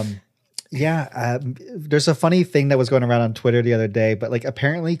 Aubergenois. There's a funny thing that was going around on Twitter the other day, but like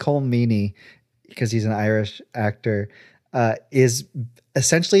apparently Cole Meany, because he's an Irish actor, is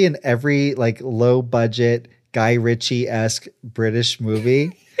essentially in every like low budget Guy Ritchie-esque British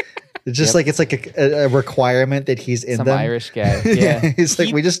movie. It's just like it's like a requirement that he's in Some them. Irish guy. Yeah. He's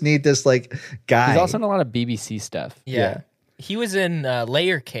like, we just need this like guy. He's also in a lot of BBC stuff. Yeah. He was in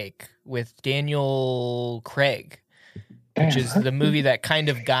Layer Cake with Daniel Craig, which is the movie that kind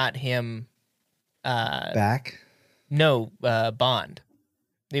of got him back. Bond.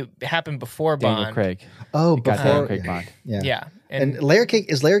 It happened before Daniel Bond. Craig. Oh, Got before Daniel Craig Bond. Yeah. Yeah. And Layer Cake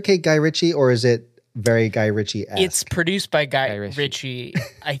is Layer Cake Guy Ritchie or is it very Guy Ritchie-esque? it's produced by Guy Guy Ritchie. Ritchie,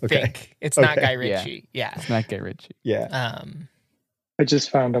 I think. It's not Okay. Guy Ritchie. Yeah. It's not Guy Ritchie. yeah. I just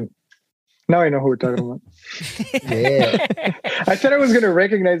found him. Now I know who we're talking about. Yeah. I thought I was going to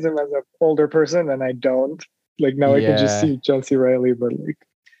recognize him as an older person, and I don't. Like now I can just Yeah. see John C. Reilly, but like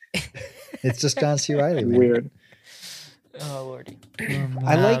It's just John C. Reilly. Man. weird. Oh, Lordy.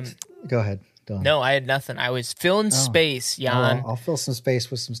 I liked. Go ahead. Dylan. No, I had nothing. I was filling space, Jan. I'll fill some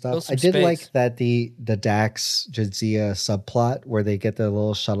space with some stuff. Fill some I did space. like that the Dax Jadzia subplot where they get the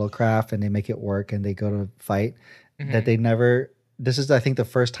little shuttlecraft and they make it work and they go to fight. Mm-hmm. That they never. This is I think the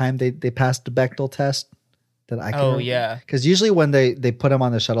first time they passed the Bechdel test. That I can Oh, yeah. Because usually when they put them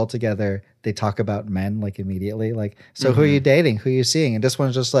on the shuttle together, they talk about men like immediately. Like, so who are you dating? Who are you seeing? And this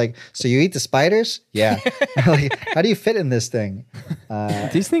one's just like, so you eat the spiders? Yeah. Like, how do you fit in this thing?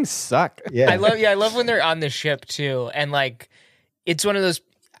 These things suck. Yeah. I love when they're on the ship too, and like it's one of those.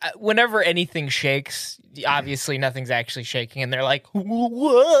 Whenever anything shakes, obviously nothing's actually shaking, and they're like,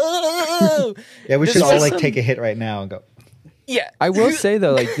 "Whoa!" Yeah, we This should all is like some- take a hit right now and go. Yeah, I will say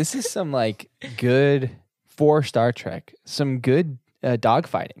though, like this is some like good for Star Trek, some good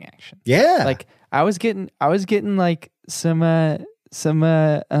dogfighting action. Yeah. Like I was getting like some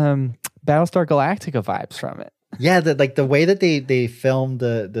Battlestar Galactica vibes from it. Yeah, the way that they filmed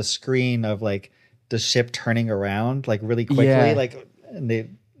the screen of like the ship turning around like really quickly, Yeah. like and they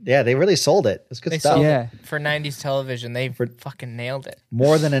really sold it. It's good they stuff. sold Yeah. it for '90s television. They fucking nailed it.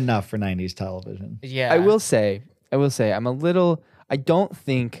 More than enough for 90s television. Yeah, I will say, I don't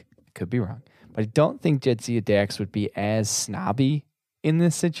think, I could be wrong, but I don't think Jadzia Dax would be as snobby in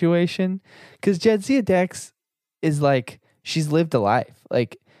this situation. Because Jadzia Dax is like, she's lived a life.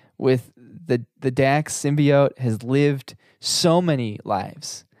 Like, with the Dax symbiote has lived so many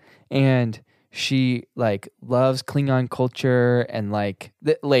lives. And she, like, loves Klingon culture and, like,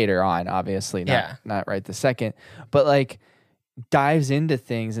 later on, obviously, not right this second. But, like, dives into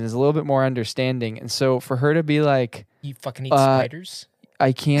things and is a little bit more understanding. And so for her to be like, You fucking eat spiders.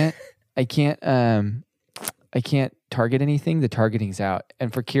 I can't target anything, the targeting's out.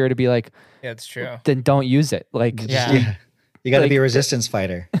 And for Kira to be like, Yeah, it's true. then don't use it. Like, Yeah. You got to Like- be a resistance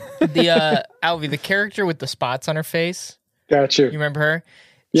fighter. The Alvy, the character with the spots on her face, Got you you. remember her?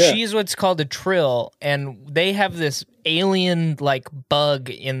 Yeah. She's what's called a trill, and they have this alien like bug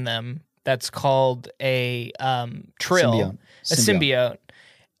in them that's called a trill, Symbiote. a symbiote.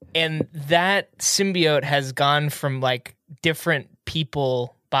 And that symbiote has gone from like different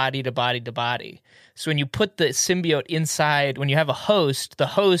people body to body to body. So when you put the symbiote inside, when you have a host, the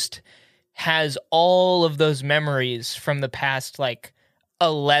host has all of those memories from the past like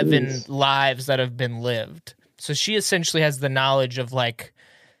 11 lives that have been lived. So she essentially has the knowledge of like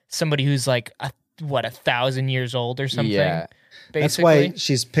somebody who's like 1,000 years old or something. Yeah. Basically. That's why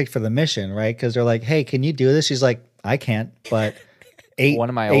she's picked for the mission, right? Because they're like, "Hey, can you do this?" She's like, "I can't." But One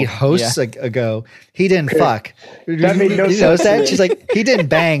of my eight old- hosts ago, he didn't fuck. That made no You sense notice to that? me. She's like, he didn't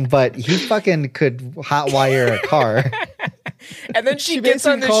bang, but he fucking could hotwire a car. And then she, She gets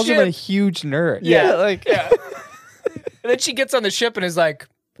on basically the calls him a ship. huge nerd. Yeah. like And then she gets on the ship and is like,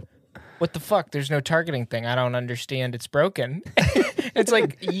 "What the fuck? There's no targeting thing. I don't understand. It's broken." It's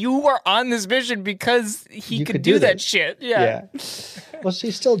like, you are on this mission because he You could could do do that that. shit. Yeah. Well,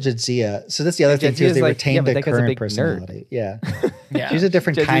 she's still Jadzia. So that's the other thing too. Is Jadzia's they like, retained yeah, but the that guy's a current big nerd. personality. Yeah, Yeah. she's a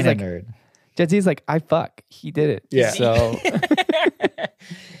different Jadzia's kind like- of nerd. Jadzie's like, I fuck. He did it. Yeah. So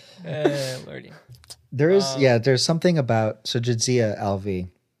Lordy. There's something about Jadzia Alvi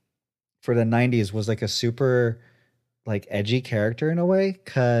for the 90s was like a super like edgy character in a way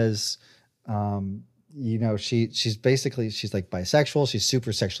because she's basically she's like bisexual, she's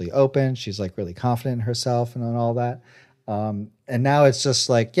super sexually open, she's like really confident in herself and all that. And now it's just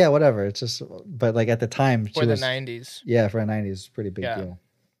like, yeah, whatever. It's just, but like at the time For the 90s. yeah, for the 90s, it's a pretty big Yeah. deal.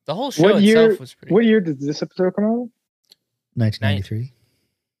 The whole show What year? itself was pretty What year did this episode come out? 1993.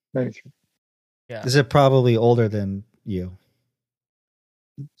 93. Yeah. Is it probably older than you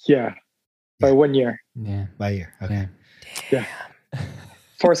Yeah, by 1 year. yeah. by a year? Okay. Yeah.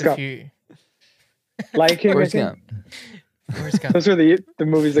 Forrest If Gump, you- Lion King. I Forrest think. Gump. Forrest Gump. Those were the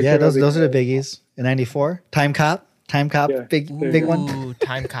movies that Yeah, came out. those are the biggies. In 94, Time Cop, Yeah. big There big you go. one. Ooh,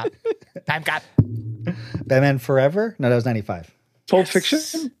 Time Cop. Time Cop. Batman Forever? No, that was 95. Pulp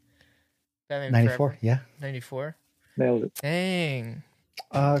Fiction. Batman 94, Forever. yeah. 94. Nailed it. Dang.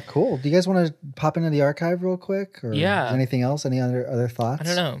 Cool. Do you guys want to pop into the archive real quick? Or Yeah. is there anything else? Any other thoughts? I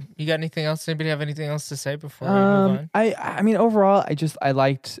don't know. You got anything else? Anybody have anything else to say before we move on? I mean, overall, I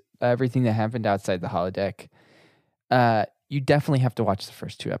liked everything that happened outside the holodeck. You definitely have to watch the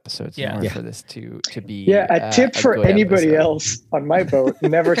first 2 episodes in Yeah. order Yeah. for this to be. Yeah, a tip for good anybody episode. else on my boat.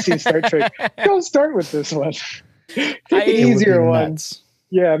 Never seen Star Trek. Don't start with this one. Take an It would be easier one. nuts.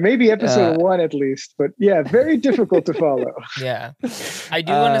 Yeah, maybe episode 1 at least. But yeah, very difficult to follow. Yeah. I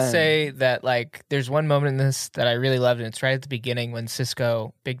do want to say that, like, there's one moment in this that I really loved, and it's right at the beginning when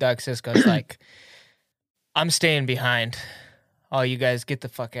Big Dog Cisco's like, "I'm staying behind. Oh, you guys get the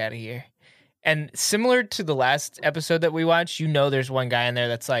fuck out of here." And similar to the last episode that we watched, there's one guy in there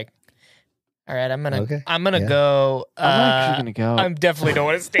that's like, "All right, I'm gonna Yeah. go. I'm actually gonna go. I definitely don't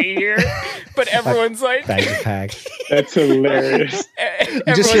want to stay here." But everyone's like, Bag to pack. That's hilarious. You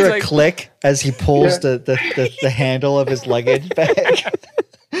just hear a like, click as he pulls Yeah. the handle of his luggage bag.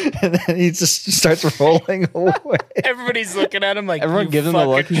 And then he just starts rolling away. everybody's looking at him like, Everyone "You gives him a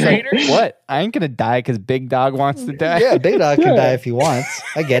look. fucking He's like, traitor." "What? I ain't gonna die because Big Dog wants to die." Yeah, Big Dog can Yeah. die if he wants.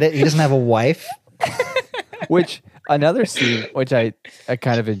 I get it. He doesn't have a wife. Which another scene, which I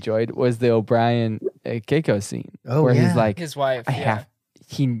kind of enjoyed, was the O'Brien Keiko scene, Oh, where yeah. he's like, His wife. "I yeah. have."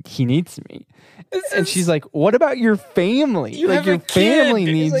 He needs me, and she's like, "What about your family? You like have a your kid." family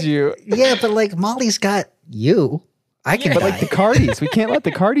He's needs like- you." Yeah, but like Molly's got you. I can Yeah. But like the Cardis, we can't let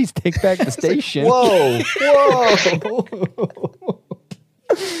the Cardis take back the station. Whoa.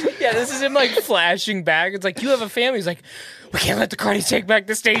 Yeah, this is him like flashing back. It's like, "You have a family." He's like, "We can't let the Cardis take back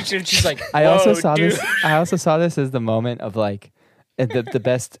the station." She's like, I also "Whoa, saw dude." this. I also saw this as the moment of like the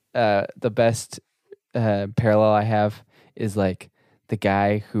best parallel I have is like the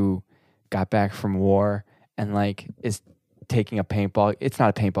guy who got back from war and like is taking a paintball. It's not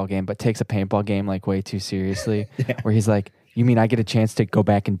a paintball game, but takes a paintball game like way too seriously. Where he's like, "You mean I get a chance to go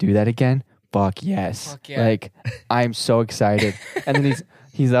back and do that again? Fuck yes! Fuck yeah. Like I'm so excited." And then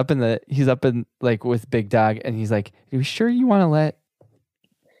he's up in like with Big Dog, and he's like, "Are you sure you want to let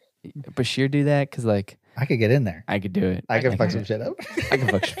Bashir do that? Because like I could get in there. I could do it. I could fuck do some it. shit up. I can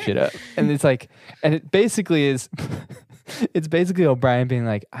fuck some shit up." And it's like, and it basically is It's basically O'Brien being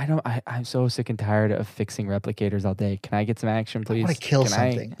like, I'm so sick and tired of fixing replicators all day. Can I get some action, please? I want to kill Can I-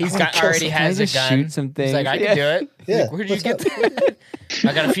 something. He's I wanna got kill already something. has Can I a just gun. shoot some He's like, I things? can do it. He's Yeah, like, where did you what's get that?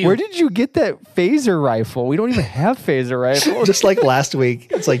 I got a few. Where did you get that phaser rifle? We don't even have phaser rifles. Just like last week,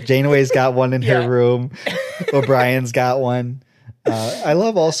 it's like Janeway's got one in Yeah. her room. O'Brien's got one. I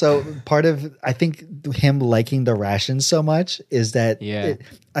love also part of, I think, him liking the rations so much is that Yeah.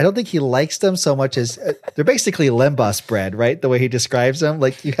 I don't think he likes them so much as they're basically lembas bread, right? The way he describes them,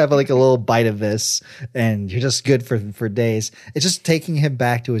 like you have like a little bite of this and you're just good for days. It's just taking him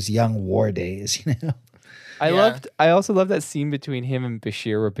back to his young war days, you know? I also love that scene between him and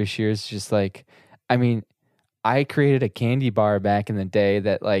Bashir where Bashir's just like, I mean, I created a candy bar back in the day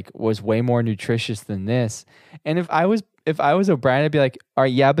that like was way more nutritious than this. And if I was O'Brien, I'd be like, all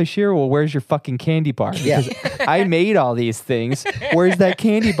right, yeah, Bashir, well, where's your fucking candy bar? Yeah. Because I made all these things. Where's that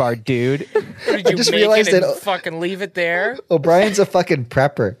candy bar, dude? Did you just make realized it and that- fucking leave it there? O'Brien's a fucking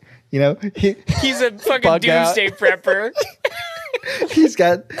prepper. You know, He's a fucking Bug out. doomsday prepper. he's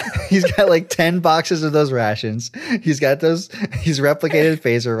got like 10 boxes of those rations. He's replicated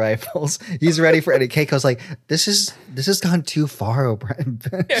phaser rifles. He's ready for it. And Keiko's like, this has gone too far, O'Brien.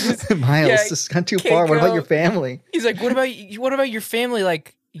 Miles, yeah, this has gone too far. What about Keiko- your family? He's like, what about your family?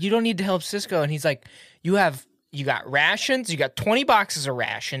 Like, you don't need to help Cisco. And he's like, you got rations. You got 20 boxes of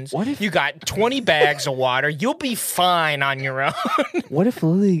rations. What if- you got 20 bags of water? You'll be fine on your own. What if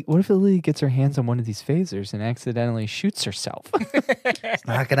Lily gets her hands on one of these phasers and accidentally shoots herself? It's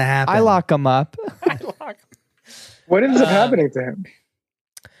not gonna happen. I lock them up. What ends up happening to him?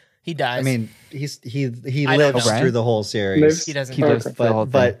 He dies. I mean, he I don't lives know. through the whole series, Lives? he doesn't. He lives Okay. the whole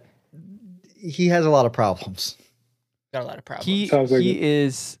but thing. he has a lot of problems. Got a lot of problems. Sounds like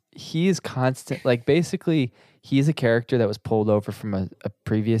He is constant. Like basically, he is a character that was pulled over from a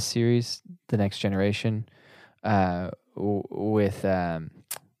previous series, The Next Generation, with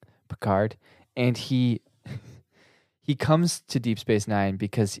Picard, and he comes to Deep Space Nine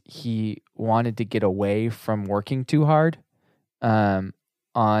because he wanted to get away from working too hard on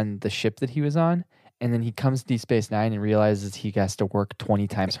the ship that he was on. And then he comes to Deep Space Nine and realizes he has to work 20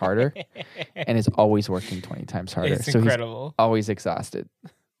 times harder and is always working 20 times harder. It's so incredible. he's always exhausted.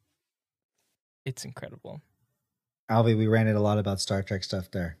 It's incredible. Alvy, we ranted a lot about Star Trek stuff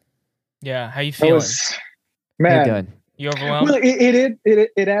there. Yeah. How you That feeling? was, How you man. doing? You overwhelmed? Well,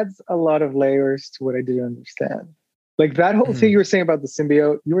 it adds a lot of layers to what I didn't understand. Like that whole thing you were saying about the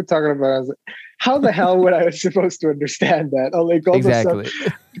symbiote, you were talking about. I was like, how the hell would I was supposed to understand that? Oh, like all this Exactly.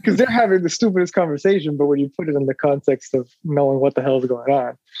 stuff, because they're having the stupidest conversation, but when you put it in the context of knowing what the hell is going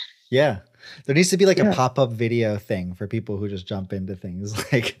on, Yeah. There needs to be like a Yeah. pop-up video thing for people who just jump into things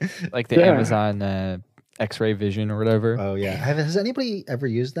like, Like the Yeah. Amazon X-ray vision or whatever. oh yeah. Has anybody ever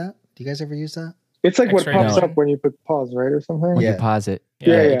used that? Do you guys ever use that? it's like what X-ray pops vision. up when you put pause, right, or something. When Yeah. you pause it.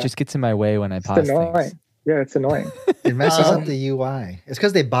 Yeah, It yeah. just gets in my way when I It's pause annoying. things. Yeah, it's annoying. It messes Um, up the UI. It's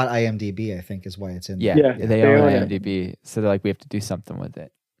because they bought IMDb, I think, is why it's in Yeah, there. Yeah, they they own own it. IMDb, so they're like, we have to do something with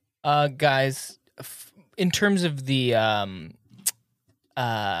it. Guys, in terms of the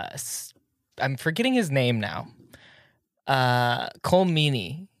I'm forgetting his name now. Cole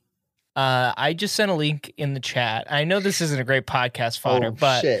Meany. I just sent a link in the chat. I know this isn't a great podcast fodder, Oh,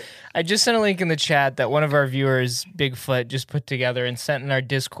 but shit. I just sent a link in the chat that one of our viewers, Bigfoot, just put together and sent in our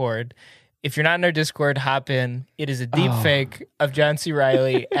Discord. If you're not in our Discord, hop in. It is a deep fake of John C.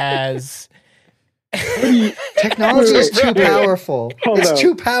 Reilly as Technology is too Wait. powerful. Hold It's up.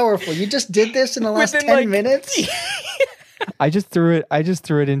 too powerful. You just did this in the last Within, 10 like- minutes? I just threw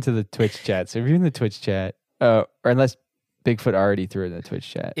it into the Twitch chat. So if you're in the Twitch chat, or unless Bigfoot already threw it in the Twitch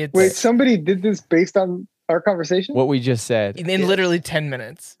chat, it's Wait, somebody did this based on our conversation? what we just said. in literally 10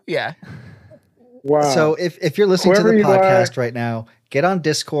 minutes. Yeah. Wow. So if you're listening Whoever to the you are- podcast right now, get on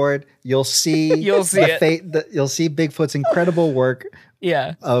Discord. You'll see You'll see it. you'll see Bigfoot's incredible work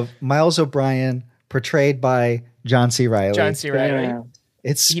Yeah. of Miles O'Brien portrayed by John C. Reilly. John C. Reilly. Yeah.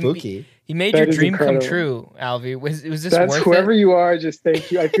 It's He- spooky. He made That your is dream come incredible. true, Alvy. Was this That's worth whoever it? you are. Just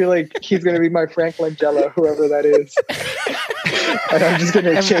thank you. I feel like he's going to be my Frank Langella, whoever that is, and I'm just going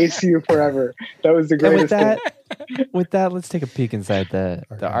to chase you forever. That was the And with greatest. that, let's take a peek inside the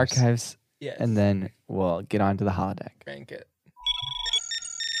Archives. archives, Yes. and then we'll get on to the holodeck. Crank it.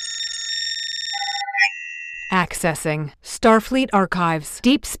 Accessing Starfleet Archives,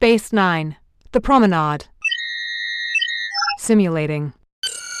 Deep Space Nine, The Promenade. Simulating.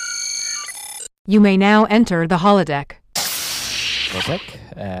 You may now enter the holodeck. Holodeck.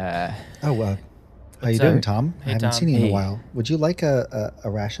 Oh, how you What's doing, up? Tom? Hey, I haven't Tom. seen you in Hey. a while. Would you like a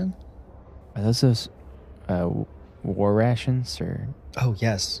ration? Are those war rations or? Oh,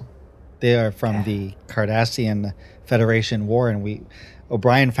 yes. They are from the Cardassian Federation War, and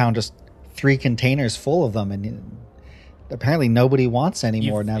O'Brien found just 3 containers full of them, and apparently nobody wants any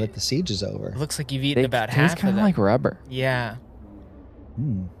more now that the siege is over. It looks like you've eaten about It half tastes of kind them. of like rubber. Yeah.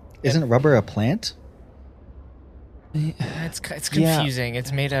 Isn't rubber a plant? It's confusing.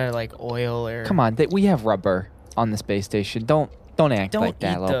 It's made out of like oil or. Come on, we have rubber on the space station. Don't act Don't like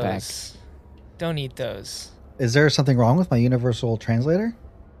that, eat Lopek. those. Don't eat those. Is there something wrong with my universal translator?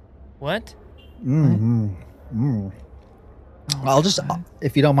 What? I'll just,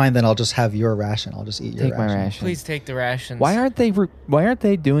 if you don't mind, then I'll just have your ration. I'll just eat your Take my ration. ration. Please take the rations. Why aren't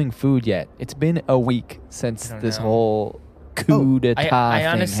they doing food yet? It's been a week since don't this know. whole coup d'etat I thing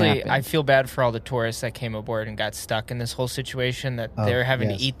honestly, happened. I feel bad for all the tourists that came aboard and got stuck in this whole situation. That they're having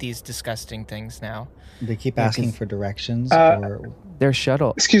to eat these disgusting things now. They keep asking for directions. Their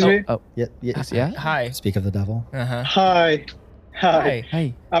shuttle. Excuse me. Oh, yeah. Hi. Speak of the devil. Uh-huh. Hi.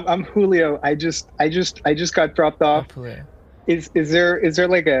 Hey. I'm Julio. I just got dropped off. Is there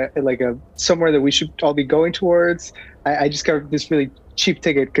like a somewhere that we should all be going towards? I just got this really cheap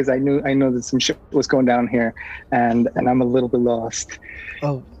ticket because I know that some shit was going down here, and I'm a little bit lost.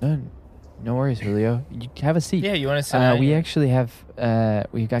 Oh, no worries, Julio. You have a seat. Yeah, you want to sit down? We actually have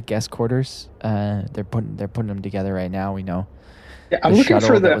we've got guest quarters. They're putting them together right now. We know. Yeah, I'm looking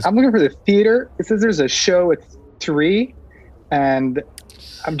for the theater. It says there's a show at 3, and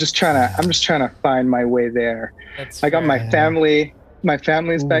I'm just trying to find my way there. That's I got fair. my family. My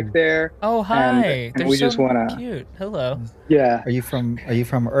family's back there. Oh, hi. And They're we so just wanna. cute. Hello. Yeah. Are you from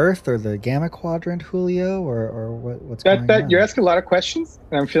Earth or the Gamma Quadrant, Julio, or what's going on? You're asking a lot of questions,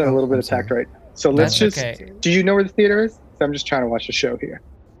 and I'm feeling a little bit attacked right now. So let's That's just. okay. Do you know where the theater is? I'm just trying to watch the show here.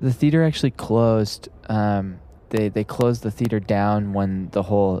 The theater actually closed. They closed the theater down when the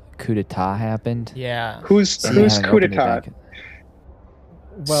whole coup d'etat happened. Yeah. Who's So they haven't coup opened it d'etat? back.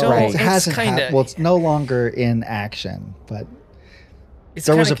 Well, So it it's hasn't kinda- happened. Well, it's no longer in action, but It's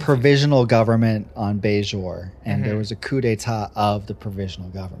there was a kinda provisional government on Bajor, and there Mhm. was a coup d'état of the provisional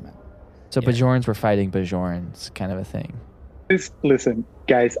government. So Yeah. Bajorans were fighting Bajorans, kind of a thing. Listen,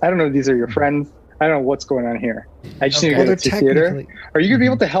 guys. I don't know if these are your friends. I don't know what's going on here. I just need Okay. to go to the theater. Are you gonna be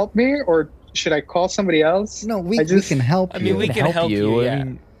able to help me, or should I call somebody else? No, we I just- can help I you. mean, we can help you, yeah. I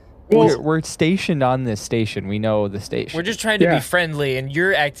mean, Well- we're stationed on this station. We know the station. We're just trying to Yeah. be friendly, and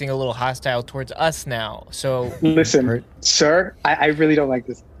you're acting a little hostile towards us now. So Listen, Hurt. sir. I really don't like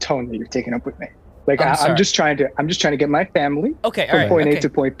this tone that you're taking up with me. Like I'm sorry. I'm just trying to get my family okay, all from right, point okay, A to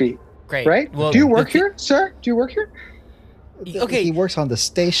point B. great. Right? Well, Do you work the thi- here, sir? Do you work here? Okay. He works on the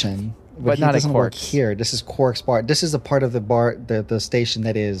station, But he not at doesn't work Quark's. here. This is Quark's bar. This is the part of the station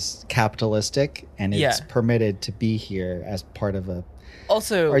that is capitalistic, and it's Yeah. permitted to be here as part of a.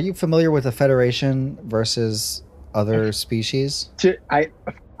 Also, Are you familiar with the Federation versus other species?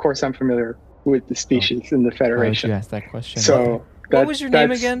 Of course, I'm familiar with the species in the Why would Federation. you ask that question? So what was your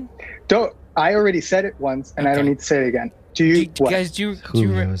name again? Don't. I already said it once, and I don't Okay. need to say it again. Do you? What? Guys, do you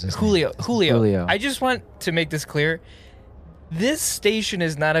Julio is his name. Julio. I just want to make this clear. This station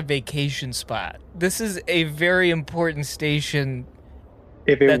is not a vacation spot. This is a very important station.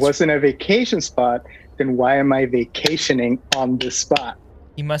 If it that's- wasn't a vacation spot, then why am I vacationing on this spot?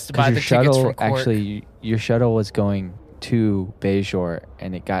 You must have Because bought your the tickets shuttle from Quark. actually, your shuttle was going to Bajor,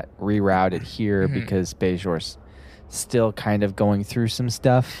 and it got rerouted here Mhm. because Bajor's still kind of going through some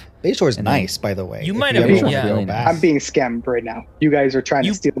stuff. Bajor's And then- nice, by the way. You if might ever have been- wanna yeah. go Really back. nice. I'm being scammed right now. You guys are trying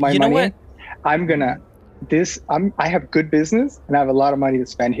You- to steal my you know money. what? I'm gonna. I have good business, and I have a lot of money to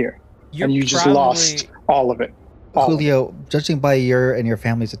spend here. You're and you just probably- lost all of it. All of it. Julio, judging by your and your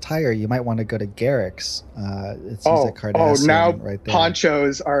family's attire, you might want to go to Garrick's. It seems like Cardassian now right there.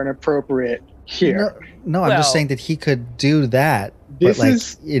 ponchos are inappropriate here. No, I'm just Well- saying that he could do that, but This like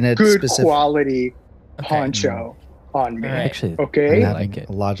is in a Good specific. quality Okay. poncho on me. All right. Actually, Okay. I I'm like having it.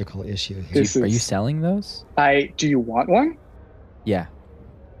 a logical issue here. This Are you is- selling those? Do you want one? Yeah.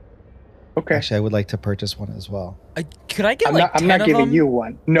 Okay. Actually, I would like to purchase one as well. Could I get I'm like not, 10 I'm not of giving them? you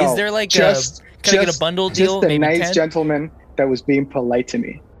one. No. Is there like just, can I get a just- bundle deal? Just a Maybe nice 10? gentleman that was being polite to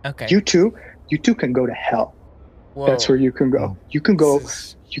me. Okay. You two can go to hell. Whoa. That's where you can go. Oh. You can go. This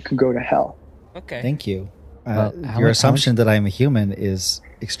is- You can go to hell. Okay. Thank you. Well, how your much- assumption that I'm a human is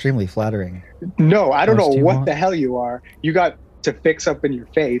extremely flattering. No, I don't How much know do you what want? the hell you are. You got to fix up in your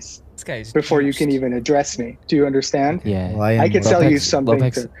face This guy's before you can juiced. even address me. Do you understand? Yeah. Well, am I can sell you Lopex- something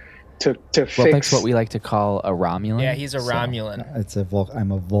Lopex- to Lopek's fix. what we like to call a Romulan. Yeah, he's a so- Romulan. It's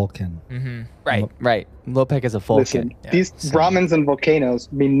I'm a Vulcan. Mm-hmm. Right, right. Lopek is a Vulcan. Listen, Yeah. these So- Brahmins and volcanoes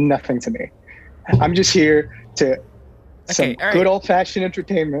mean nothing to me. I'm just here to some Okay, all right. good old fashioned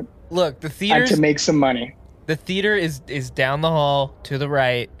entertainment Look, the and theater's to make some money. the theater is down the hall to the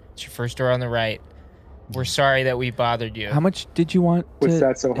right, It's your first door on the right. We're sorry that we bothered you. How much did you want? What's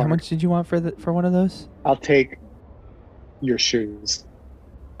that so How hard? much did you want for one of those? I'll take your shoes.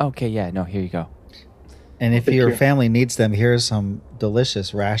 Okay, yeah, no, here you go. And if Thank your you. family needs them, here's some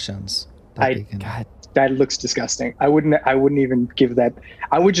delicious rations. that you can- God, That looks disgusting. I wouldn't even give that.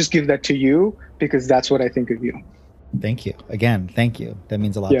 I would just give that to you because that's what I think of you. Thank you. Again, thank you. That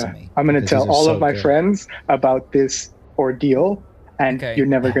means a lot to Yeah. me. I'm going to because tell these are all so of my good. friends about this ordeal, and Okay. you're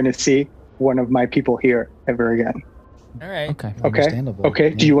never going to see one of my people here ever again. All right. okay. Okay. Understandable. Okay.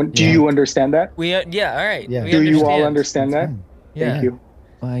 Yeah. Do you understand that? We yeah. All right. Yeah. We Do you all understand That's that? fine. Yeah. Thank you.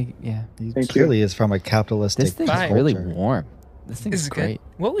 Well, yeah. He Thank you. clearly is from a capitalistic This thing's Fine. really culture. warm. This thing's This is great.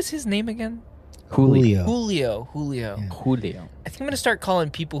 good. What was his name again? Julio. Julio. Yeah. Julio. I think I'm gonna start calling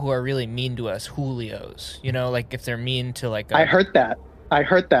people who are really mean to us Julios. You know, like if they're mean to like. I heard that. I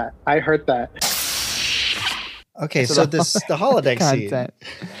heard that. Okay, So so the- this the holodeck scene. Content.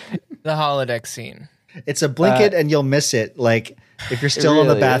 the holodeck scene. It's a blink it and you'll miss it. Like if you're still in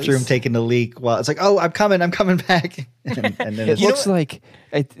the really bathroom is. taking a leak, well, it's like, oh, I'm coming back, and then It it's, looks like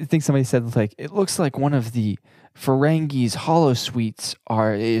I think somebody said like it looks like one of the Ferengi's hollow suites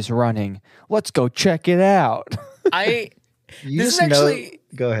is running. Let's go check it out. I you this just is actually-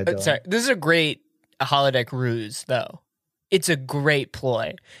 Go ahead. Dylan. sorry. This is a great holodeck ruse, though. It's a great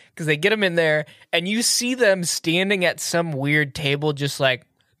ploy because they get them in there, and you see them standing at some weird table, just like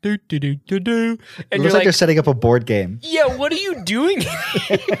do do do do do, It and looks you're like they're like, setting up a board game. "Yeah, what are you doing?"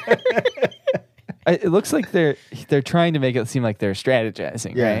 It looks like they're trying to make it seem like they're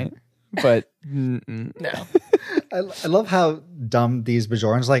strategizing, Yeah. right? But mm-mm. No, I love how dumb these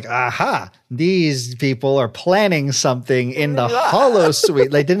Bajorans like. Aha! These people are planning something in the hollow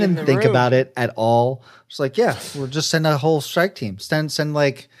suite. They didn't the think room. about it at all. It's like, yeah, we'll just send a whole strike team. Send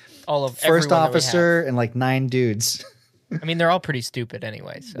like all of first everyone that we officer and like 9 dudes. have. I mean, they're all pretty stupid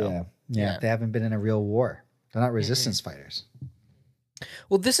anyway. So, Yeah. Yeah. They haven't been in a real war. They're not resistance fighters.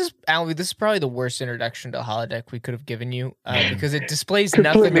 well, this is Albie. This is probably the worst introduction to holodeck we could have given you because it displays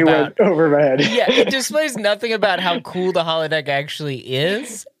nothing Completely about. went over my head. Yeah, it displays nothing about how cool the holodeck actually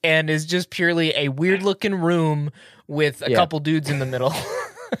is, and is just purely a weird looking room with a Yeah. couple dudes in the middle.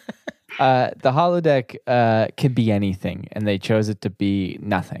 The holodeck could be anything, and they chose it to be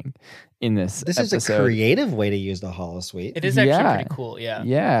nothing in this. This is episode. a creative way to use the hollow suite. It is actually Yeah. pretty cool. Yeah.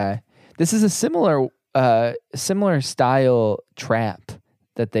 Yeah, this is a similar style trap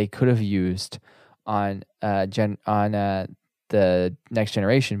that they could have used on the Next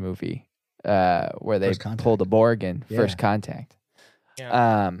Generation movie, where they First Contact. pulled a Borg in Yeah. First Contact.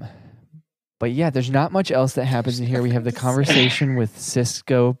 Yeah. But yeah, there's not much else that happens in here. We have the conversation with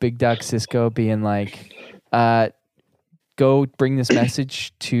Cisco, Big Doc Cisco, being like, "Go bring this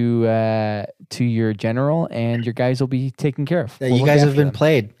message to your general, and your guys will be taken care of." Yeah, We'll you look guys have after been them."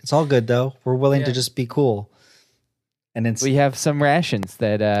 played. It's all good though. We're willing to Yeah. just be cool. And then We have some rations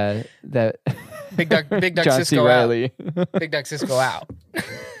that Big Doc John C. Cisco out. Riley. Big Doc Cisco out.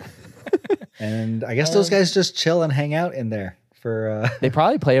 and I guess those guys just chill and hang out in there for. They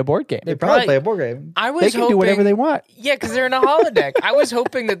probably play a board game. They probably probably- play a board game. I was They can hoping, do whatever they want. Yeah, because they're in a holodeck. I was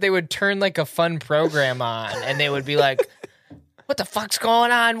hoping that they would turn like a fun program on, and they would be like, "What the fuck's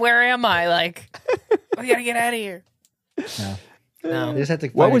going on? Where am I? Like, we gotta get out of here." No. No. They just have to.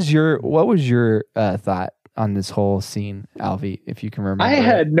 What find- was your thought on this whole scene, Alvi? If you can remember, I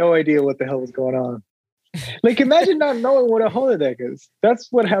had no idea what the hell was going on. Like, imagine not knowing what a holodeck is.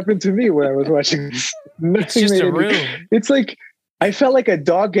 That's what happened to me when I was watching this. It's just made a any- room. It's like I felt like a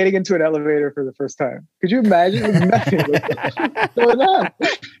dog getting into an elevator for the first time. Could you imagine? Nothing. What's going on?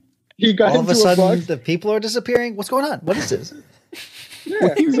 He got all into of a sudden box. the people are disappearing? What's going on? What is this?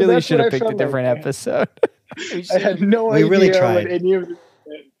 Yeah, We so really that's should what have I picked a felt different like. episode. I had no We idea really what tried. any of this.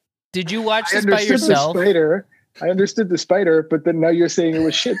 Did you watch I this by understood yourself? the spider. I understood the spider, but then now you're saying it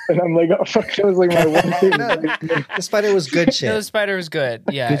was shit, and I'm like, oh fuck, that was like my one thing. The spider was good shit. No, the spider was good.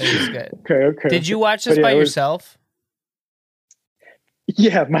 Yeah, it was good. Okay. Did you watch this But yeah, by it was- yourself?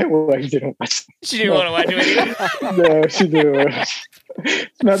 Yeah, my wife didn't watch. She didn't want to watch it with you. No, she didn't.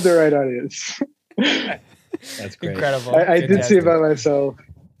 It's not the right audience. That's great. Incredible. I did see Fantastic. it by myself.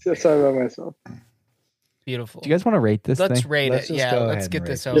 Just saw it by myself. Beautiful. Do you guys want to rate this Let's thing? rate Let's it. just Yeah, go let's ahead get and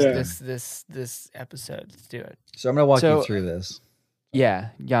this rate over this. this episode. Let's do it. So I'm going to walk So- you through this. Yeah,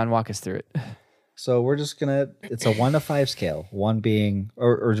 Jan, walk us through it. So we're just gonna. It's a 1 to 5 scale. 1 being,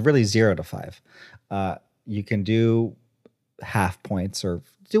 or really 0 to 5. You can do half points or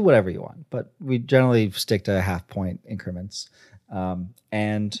do whatever you want, but we generally stick to half point increments.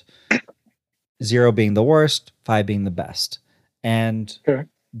 And 0 being the worst, 5 being the best. And Okay.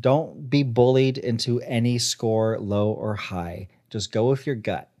 don't be bullied into any score, low or high. Just go with your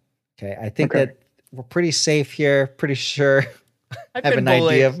gut. Okay, I think Okay. that we're pretty safe here. Pretty sure. I've have been an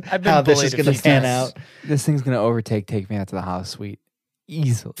idea bullied. of I've been how this is bullied a going to few pan times. out. This thing's gonna overtake Take Me Out to the Holosuite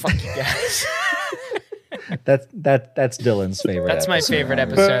easily. Fuck you guys. That's Dylan's favorite. That's my episode. favorite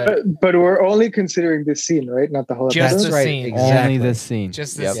episode. But we're only considering this scene, right? Not the whole Just episode. the right, scene. exactly. Only this scene.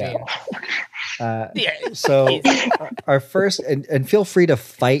 Just the Yep. scene. Yeah. So our first, and feel free to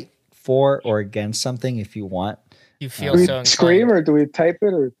fight for or against something if you want. You Do feel we so scream inclined. or do we type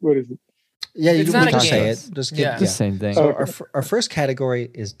it or what is it? Yeah, you It's can not a just say game. it. Just Yeah. get, It's the same thing. So Okay. our first category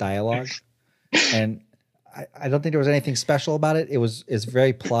is dialogue, and I don't think there was anything special about it. It's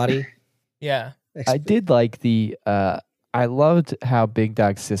very plotty. Yeah. I did like the. I loved how Big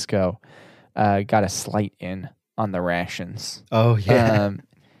Dog Cisco got a slight in on the rations. Oh yeah.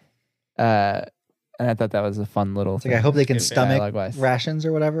 And I thought that was a fun little It's thing. like I hope they can Good stomach dialogue-wise. rations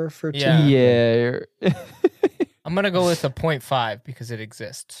or whatever for Yeah. Yeah. I'm gonna go with a 0.5 because it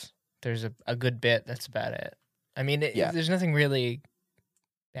exists. There's a good bit. That's about it. I mean, Yeah. there's nothing really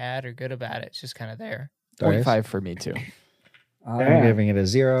bad or good about it. It's just kind of there. Darius? 0.5 for me too. I'm giving it a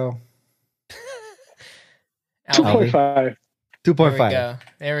 0. Alvin, 2.5. There we 2.5. go.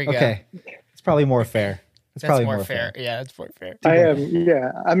 There we go. Okay, it's probably more fair. It's That's probably more fair. Yeah, that's more fair.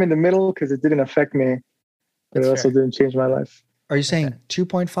 I'm in the middle because it didn't affect me, but That's it also fair. didn't change my life. Are you saying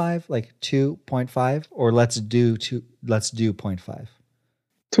 2.5, like 2.5, or let's do 0.5?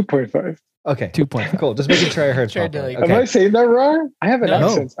 2.5. Okay, 2.5. cool. Just making sure I heard Tried to, properly. like- Am Okay. I saying that wrong? I have an No.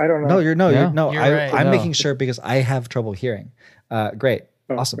 accent. I don't know. No, you're No. You're right. I'm No. making sure because I have trouble hearing. Great,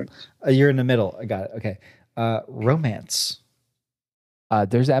 Oh, awesome. okay. You're in the middle. I got it. Okay, romance.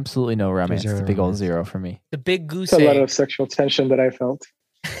 There's absolutely no romance. Zero It's a big old romance. 0 for me. The big goose It's a lot egg. of sexual tension that I felt.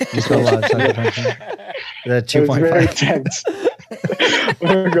 Just a lot of time attention. The It was very 2.5. tense. I'm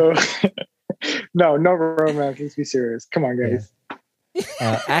gonna go. No romance. Let's be serious. Come on, guys.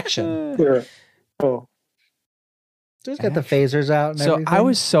 Action. Zero. Oh, Just got the phasers out. And So everything. I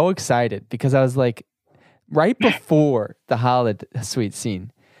was so excited because I was like, right before the Holosuite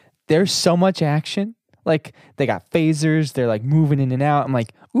scene, there's so much action. Like they got phasers, they're like moving in and out. I'm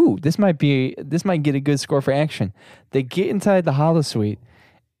like, ooh, this might get a good score for action. They get inside the Holosuite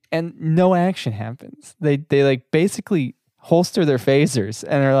and no action happens. They like basically holster their phasers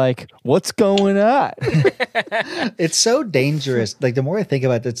and are like, what's going on? It's so dangerous. Like the more I think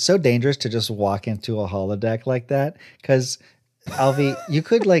about it, it's so dangerous to just walk into a holodeck like that. Because Alvi, you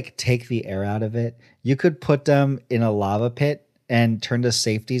could like take the air out of it. You could put them in a lava pit and turn the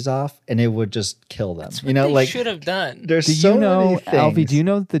safeties off, and it would just kill them. That's You what know, they like should have done. there's Do so you know, many things. Alfie, do you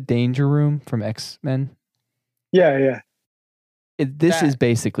know the Danger Room from X-Men? yeah. This is That-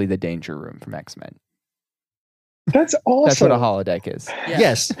 basically the Danger Room from X-Men. That's awesome. That's what a holodeck is. Yeah.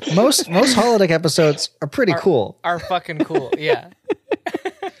 Yes, most holodeck episodes are pretty Are- cool. Are fucking cool. Yeah.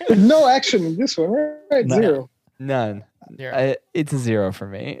 There's no action in this one, right? No. Zero. None. Zero. It's a 0 for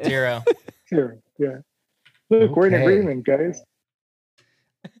me. Zero. Zero. Yeah. Look, we're in Okay. agreement, guys.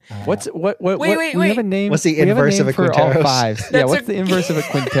 What? Wait, We have a name. What's the we have inverse name of a for all Quinteros? 5s? Yeah. That's What's a- the inverse of a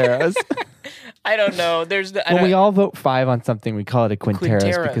Quinteros? I don't know. There's the. I When we don't- all vote 5 on something, we call it a Quinteros,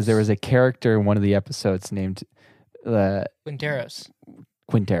 Quinteros. because there was a character in one of the episodes named Quinteros.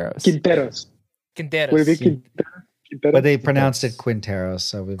 Quinteros. Quinteros. Quinteros. Would it be Quinteros? But they pronounced it Quinteros,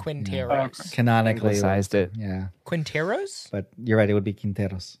 so we Quinteros. canonically Anglicized it. Yeah, Quinteros? but you're right. It would be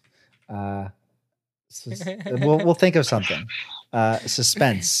Quinteros. We'll think of something.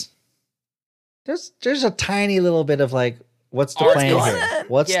 Suspense. There's a tiny little bit of like, what's the What's plan going here? on?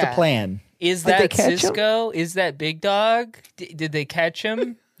 What's the Yeah. plan? Is Like they that catch him? Cisco? Is that Big Dog? Did they catch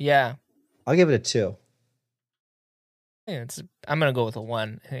him? Yeah. I'll give it a 2. Yeah, I'm gonna go with a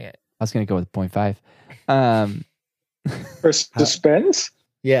 1. I was going to go with 0.5. For suspense?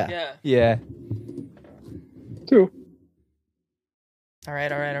 Yeah. Yeah. Yeah. 2. All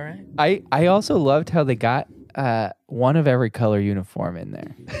right. I also loved how they got one of every color uniform in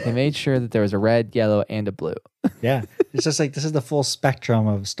there. They made sure that there was a red, yellow, and a blue. Yeah. It's just like this is the full spectrum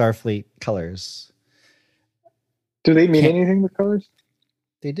of Starfleet colors. Do they mean anything, the colors?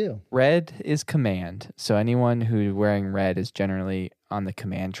 They do. Red is command, so anyone who's wearing red is generally on the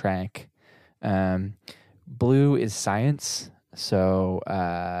command track. Blue is science, so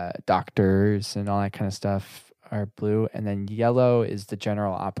doctors and all that kind of stuff are blue. And then yellow is the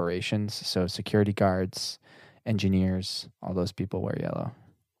general operations, so security guards, engineers, all those people wear yellow.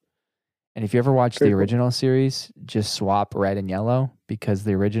 And if you ever watch the Very cool. original series, just swap red and yellow, because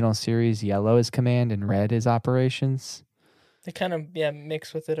the original series, yellow is command and red is operations. They kind of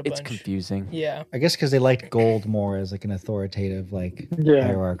mix with it a It's bunch. confusing. Yeah. I guess because they liked gold more as like an authoritative, like Yeah.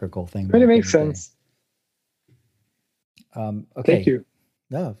 hierarchical thing. But it back makes in the day. sense. Okay. Thank you.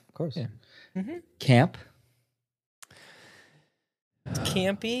 No, of course. Yeah. Mm-hmm. Camp.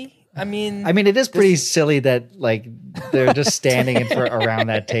 Campy. I mean, It is pretty silly that like they're just standing around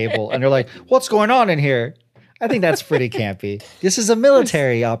that table and they're like, "What's going on in here?" I think that's pretty campy. This is a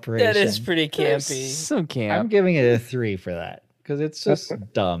military operation. that is pretty There's campy. some camp. I'm giving it a 3 for that because it's just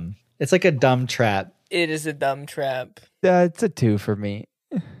dumb. It's like a dumb trap. It is a dumb trap. It's a 2 for me.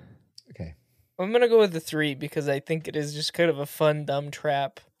 Okay. I'm gonna go with the 3 because I think it is just kind of a fun dumb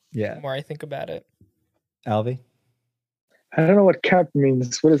trap. Yeah. The more I think about it. Alvy? I don't know what camp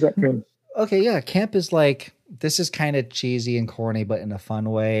means. What does that mean? Okay, yeah. Camp is like, this is kind of cheesy and corny, but in a fun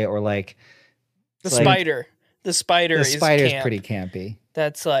way. Or like, The like- spider. The spider the is spider's camp. pretty campy.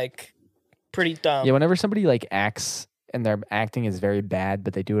 That's like pretty dumb. Yeah, whenever somebody like acts and their acting is very bad,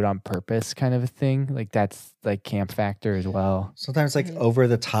 but they do it on purpose, kind of a thing. Like that's like camp factor as well. Sometimes like over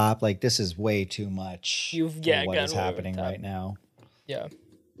the top, like this is way too much. You've- for yeah, what gone is over the happening top. right now. Yeah.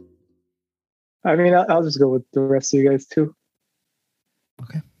 I mean, I'll just go with the rest of you guys too.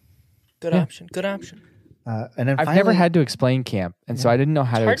 Good Yeah. option. Good option. And then I've finally, never had to explain camp, and so I didn't know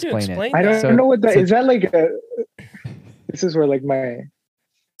how It's to hard to explain explain. it. I don't So- know what that so- is. That like a? This is where like my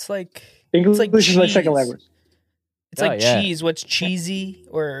It's like English like is my second cheese. language. It's Oh, like yeah. cheese. What's cheesy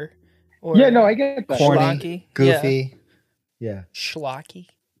or Yeah, no, I get that. Corny, schlocky? goofy. Yeah. Schlocky.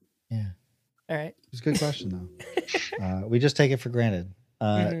 Yeah. All right. It's a good question though. We just take it for granted.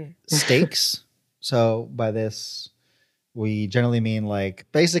 Mhm. Stakes. So by this, we generally mean like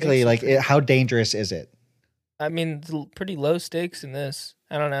basically like how dangerous is it? I mean, pretty low stakes in this.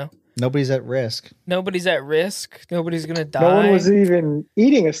 I don't know. Nobody's at risk. Nobody's at risk. Nobody's gonna die. No one was even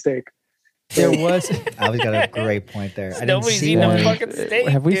eating a steak. There was. Alvy's got a great point there. I didn't Nobody's see eating a one. fucking steak.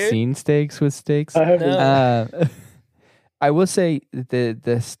 Have we dude. seen steaks with steaks? I haven't. No. I will say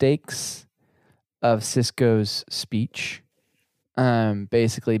the stakes of Cisco's speech,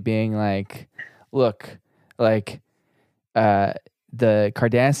 basically being like, look, like, the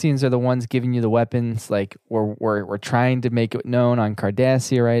Cardassians are the ones giving you the weapons. Like, we're trying to make it known on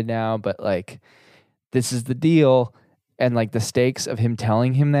Cardassia right now, but like, this is the deal, and like the stakes of him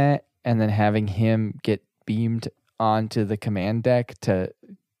telling him that, and then having him get beamed onto the command deck to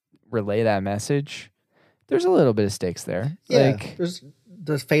relay that message. There's a little bit of stakes there. Yeah, Like, there's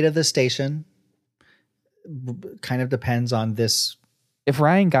the fate of the station kind of depends on this. if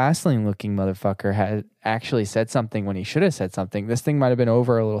Ryan Gosling looking motherfucker had actually said something when he should have said something, this thing might have been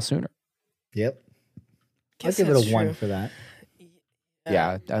over a little sooner. Yep. I'll Guess give it that's a 1 true. for that.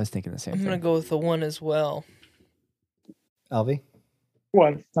 Yeah, I was thinking the same I'm thing. gonna go with the 1 as well. Alvy?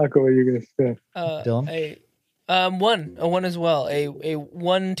 One. I'll go with you guys. Yeah. Dylan? A 1 as well. A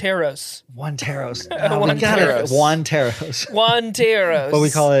 1 Taros. 1 Taros. One we got Taros. it. 1 Taros. 1 Taros. But we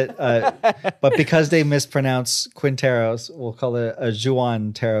call it, but because they mispronounce Quinteros, we'll call it a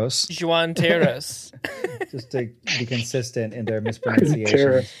Juan Taros, Juan Taros. just to be consistent in their Terror.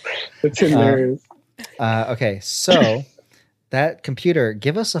 mispronunciation. That's hilarious. Okay, so that computer,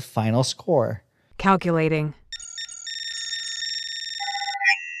 give us a final score. Calculating.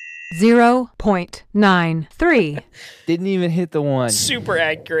 0.93. Didn't even hit the one. Super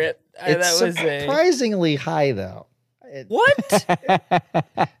accurate. It's That was a surprisingly high, though. what?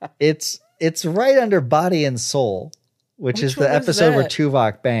 It's right under Body and Soul, which is Which the one was episode where that?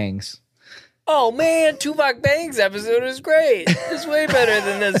 Tuvok bangs. Oh man, Tuvok Bangs episode was great. It's way better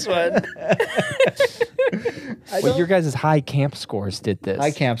than this one. Well, your guys' high camp scores did this.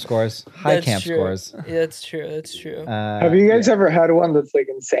 High camp scores. High That's camp true. scores. Yeah, that's true. That's true. Have you guys ever had one that's like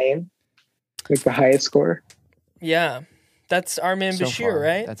insane? Like the highest score? Yeah, that's Armin So Bashir, far,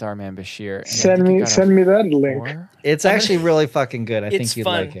 right? That's our man Bashir. And I Send think you me got a send me that link. 4? It's actually really fucking good. I It's think you'd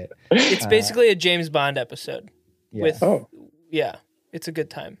fun. like it. It's basically a James Bond episode. Yeah. With Oh. yeah, it's a good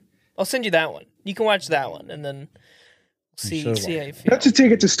time. I'll send you that one. You can watch that one, and then see should see how you You feel. have to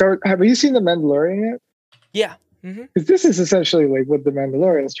take it to start. Have you seen The Mandalorian yet? Yeah. hmm Because this is essentially like what The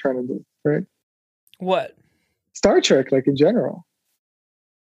Mandalorian is trying to do, right? What? Star Trek, like in general.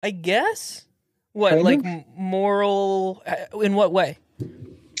 I guess. What? Kind Like of? moral? In what way?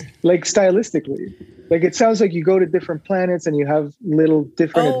 Like stylistically. Like it sounds like you go to different planets and you have little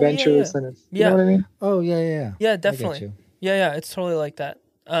different Oh, adventures yeah. and it's, Yeah. you know what I mean? Oh yeah, yeah. Yeah, I get definitely. you. Yeah, it's totally like that.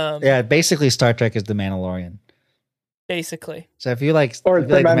 Yeah, basically Star Trek is the Mandalorian. Basically. So if you like, Or if you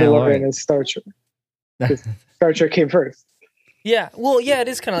The like Mandalorian is Star Trek. 'Cause Star Trek came first. Yeah. Well, yeah, it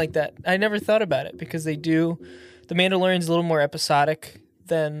is kind of like that. I never thought about it because they do. The Mandalorian's a little more episodic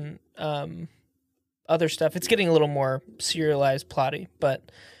than other stuff. It's getting a little more serialized, plotty,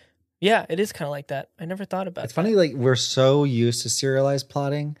 but yeah, it is kind of like that. I never thought about It's that. funny, like we're so used to serialized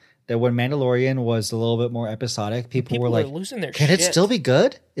plotting that when Mandalorian was a little bit more episodic, people were are like, losing their "Can shit. it still be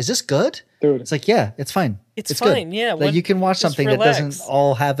good? Is this good?" Dude. It's like, yeah, it's fine. It's good. fine, yeah, Like, you can watch just something relax. that doesn't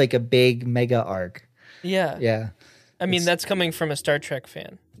all have like a big mega arc. Yeah. Yeah. I mean, that's coming from a Star Trek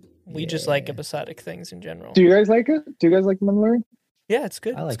fan. We just like episodic things in general. Do you guys like it? Do you guys like Mandalorian? Yeah, it's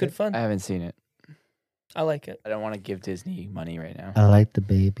good. I like It's good it. fun. I haven't seen it. I like it. I don't want to give Disney money right now. I like the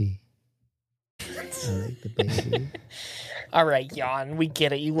baby. I like the baby. All right, Jan, we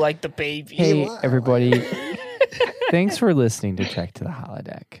get it. You like the baby. Hey, everybody. Thanks for listening to Trek to the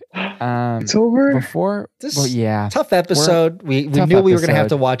Holodeck. It's over. Before, This- well, yeah. Tough episode. We Tough knew we were going to have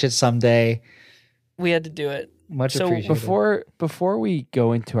episode. to watch it someday. We had to do it. Much So appreciated. Before we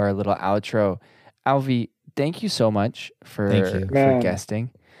go into our little outro, Alvi, thank you so much for Thank you. Man.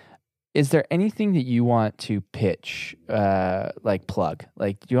 guesting. Is there anything that you want to pitch, like plug?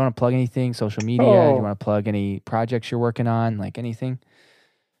 Like, do you want to plug anything, social media? Do Oh. you want to plug any projects you're working on, like anything?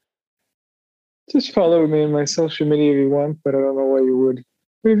 Just follow me on my social media if you want, but I don't know why you would.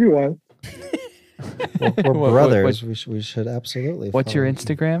 But if you want, We're What- brothers. We should absolutely. What's your follow.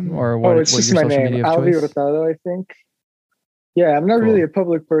 Instagram or what? it's what just your my social name, media of Alvi choice? Hurtado, I think. Yeah, I'm not Cool. really a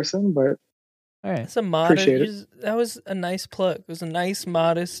public person, but All right. That's a modest. Appreciate it. That was a nice plug. It was a nice,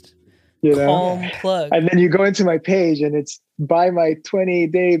 modest, you know. calm plug. And then you go into my page, and it's buy my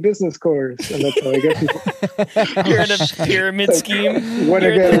 20-day business course, and that's how I get people. You're in a pyramid scheme. Wanna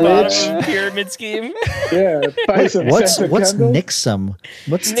You're at get the bottom rich? of a pyramid scheme. Yeah, buy some What's scented what's candles. Nixum?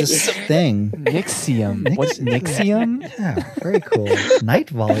 What's this Nixum. thing? Nixium. What's Nixium? Yeah, very cool. Night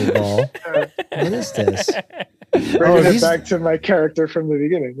volleyball. What is this? Bringing Oh, it these- back to my character from the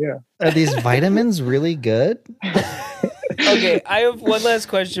beginning. Yeah. Are these vitamins really good? Okay, I have one last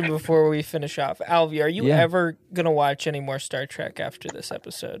question before we finish off. Alvi, are you Yeah. ever gonna watch any more Star Trek after this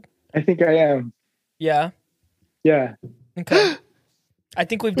episode? I think I am. Yeah. Yeah. Okay. I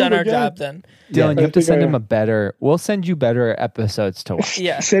think we've done my our God. job then. Dylan, you I have to think send I him am. a better. We'll send you better episodes to watch.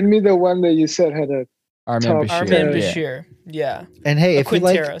 Yeah. Send me the one that you said had a. Armin Top- Bashir. Armin yeah. Bashir. Yeah. And hey, if you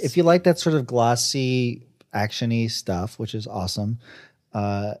like Quinteros. that sort of glossy, actiony stuff, which is awesome.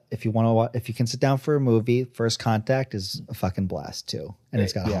 If you want to, if you can sit down for a movie, First Contact is a fucking blast too, and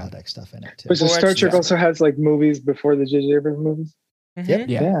it's got Yeah. holodeck stuff in it too. But Well, Star that's- Trek yeah. also has like movies before the J.J. Abrams movies. Mhm. Yep.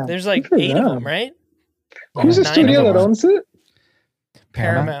 Yeah. There's like Good for 8 of them, them. right? Who's the 9 studio of that them. owns it?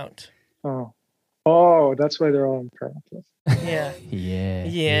 Paramount. Oh, that's why they're all on Paramount Plus. Yeah.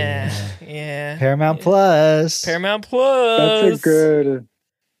 Yeah. Yeah. Paramount Plus. Paramount Plus. That's a good.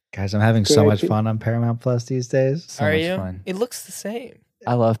 Guys, I'm having so Good. much fun on Paramount Plus these days. So Are much you? fun. It looks the same.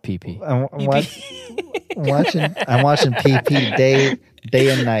 I love PP. I'm watching PP day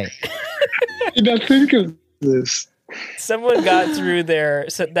and night. Did not think of this. Someone got through that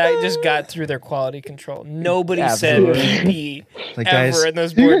just got through their quality control. Nobody said Absolutely. PP Like, ever guys, in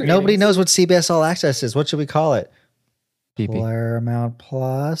those board nobody meetings. knows what CBS All Access is. What should we call it? PP. Paramount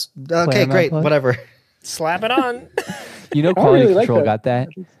Plus. Okay, Paramount great. Plus? Whatever. Slap it on. You know, I quality really like control that. got that.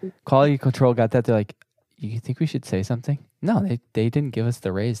 Quality control got that. They're like, you think we should say something? No, they didn't give us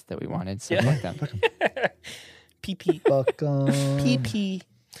the raise that we wanted. So Yeah. fuck them. PP. Fuck 'em. PP.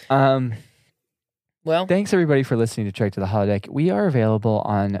 Well, Thanks everybody for listening to Trek to the Holodeck. We are available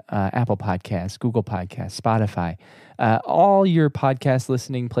on Apple Podcasts, Google Podcasts, Spotify, all your podcast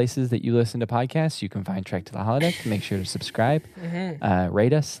listening places that you listen to podcasts. You can find Trek to the Holodeck. Make sure to subscribe,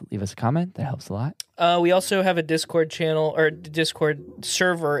 rate us, leave us a comment. That helps a lot. we also have a Discord channel or Discord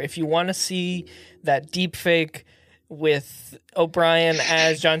server. If you want to see that deep fake with O'Brien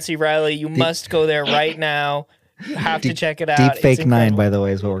as John C. Reilly, you must go there right now. You have to check it out. Deep It's Fake 9, incredible. by the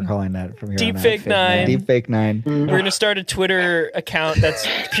way, is what we're calling that from here Deep on out. Fake 9. Deep Fake 9. We're going to start a Twitter account that's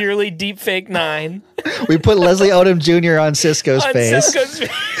purely Deep Fake 9. We put Leslie Odom Jr. on Cisco's On face. Cisco's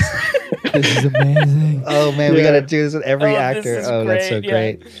face. This is amazing. Oh man, we Yeah. got to do this with every Oh, this actor. is Oh, that's so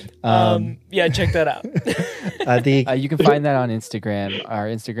great, great. Yeah, check that out. You can find that on Instagram. Our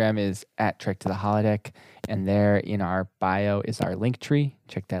Instagram is at Trek to the Holodeck, and there in our bio is our link tree.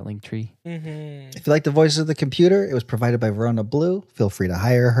 Check that link tree. If you like the voices of the computer, it was provided by Verona Blue. Feel free to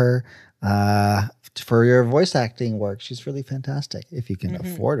hire her for your voice acting work. She's really fantastic if you can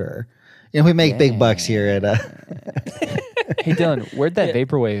afford her. You know, we make big bucks here at. Hey Dylan, where'd that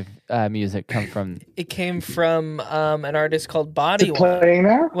vaporwave music come from? It came from an artist called Is Body it One. playing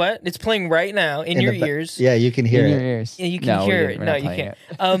now? What? It's playing right now in in your the ba- ears. Yeah, you can hear In it. your ears. Yeah, you can No, we hear didn't. it. We're No, not you playing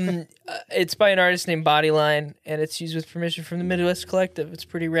can't. It's by an artist named Bodyline, and it's used with permission from the Midwest Collective. It's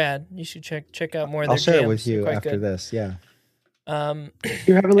pretty rad. You should check out more of their I'll share it jams. with They're you quite after good. this. Yeah. You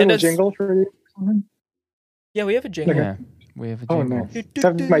have a And little it's- jingle for you? Yeah, we have a jingle. Yeah, we have a Oh, jingle. nice.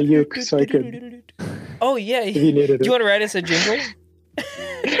 Have my uke so I could, Oh yeah. if you needed Do it. you want to write us a jingle?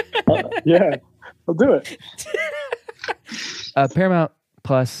 Yeah, I'll do it. Paramount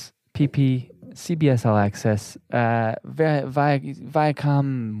Plus, PP, CBS All Access,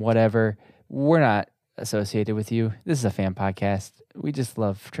 Viacom, whatever. We're not associated with you. This is a fan podcast. We just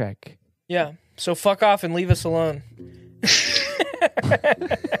love Trek. Yeah. So fuck off and leave us alone.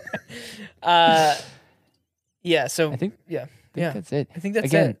 Yeah. So I think yeah. that's it. I think that's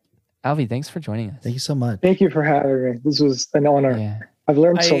Again, it. Alvi, thanks for joining us. Thank you so much. Thank you for having me. This was an honor. Yeah. I've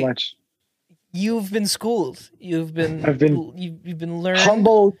learned so much. You've been schooled. You've been learned.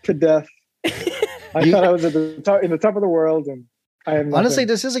 Humbled to death. I thought I was at the top, in the top of the world, and I am Honestly, nothing.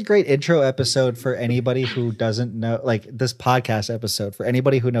 this is a great intro episode for anybody who doesn't know, like this podcast episode for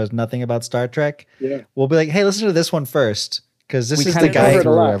anybody who knows nothing about Star Trek. Yeah. We'll be like, hey, listen to this one first because this We is kind the of guy. go covered a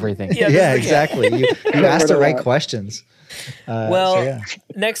through lot. everything. Yeah, Yeah, this is- exactly. You asked the right questions. Well, so yeah.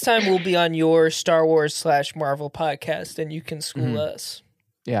 next time we'll be on your Star Wars / Marvel podcast, and you can school us.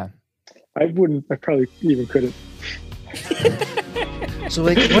 Yeah. I wouldn't. I probably even couldn't. So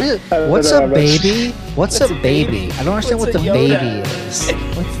like, don't what's know a how much. baby? What's a baby? I don't understand What's what the a Yoda? baby is.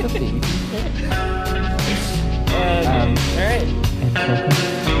 What's the baby? All right. And Coco?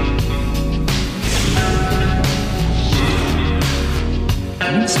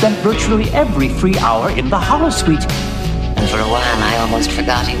 You spent virtually every free hour in the holosuite. And for a while, I almost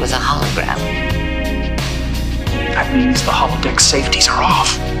forgot he was a hologram. That means the holodeck safeties are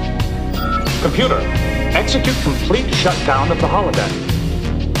off. Computer, execute complete shutdown of the holodeck.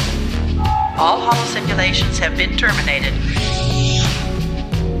 All holo simulations have been terminated.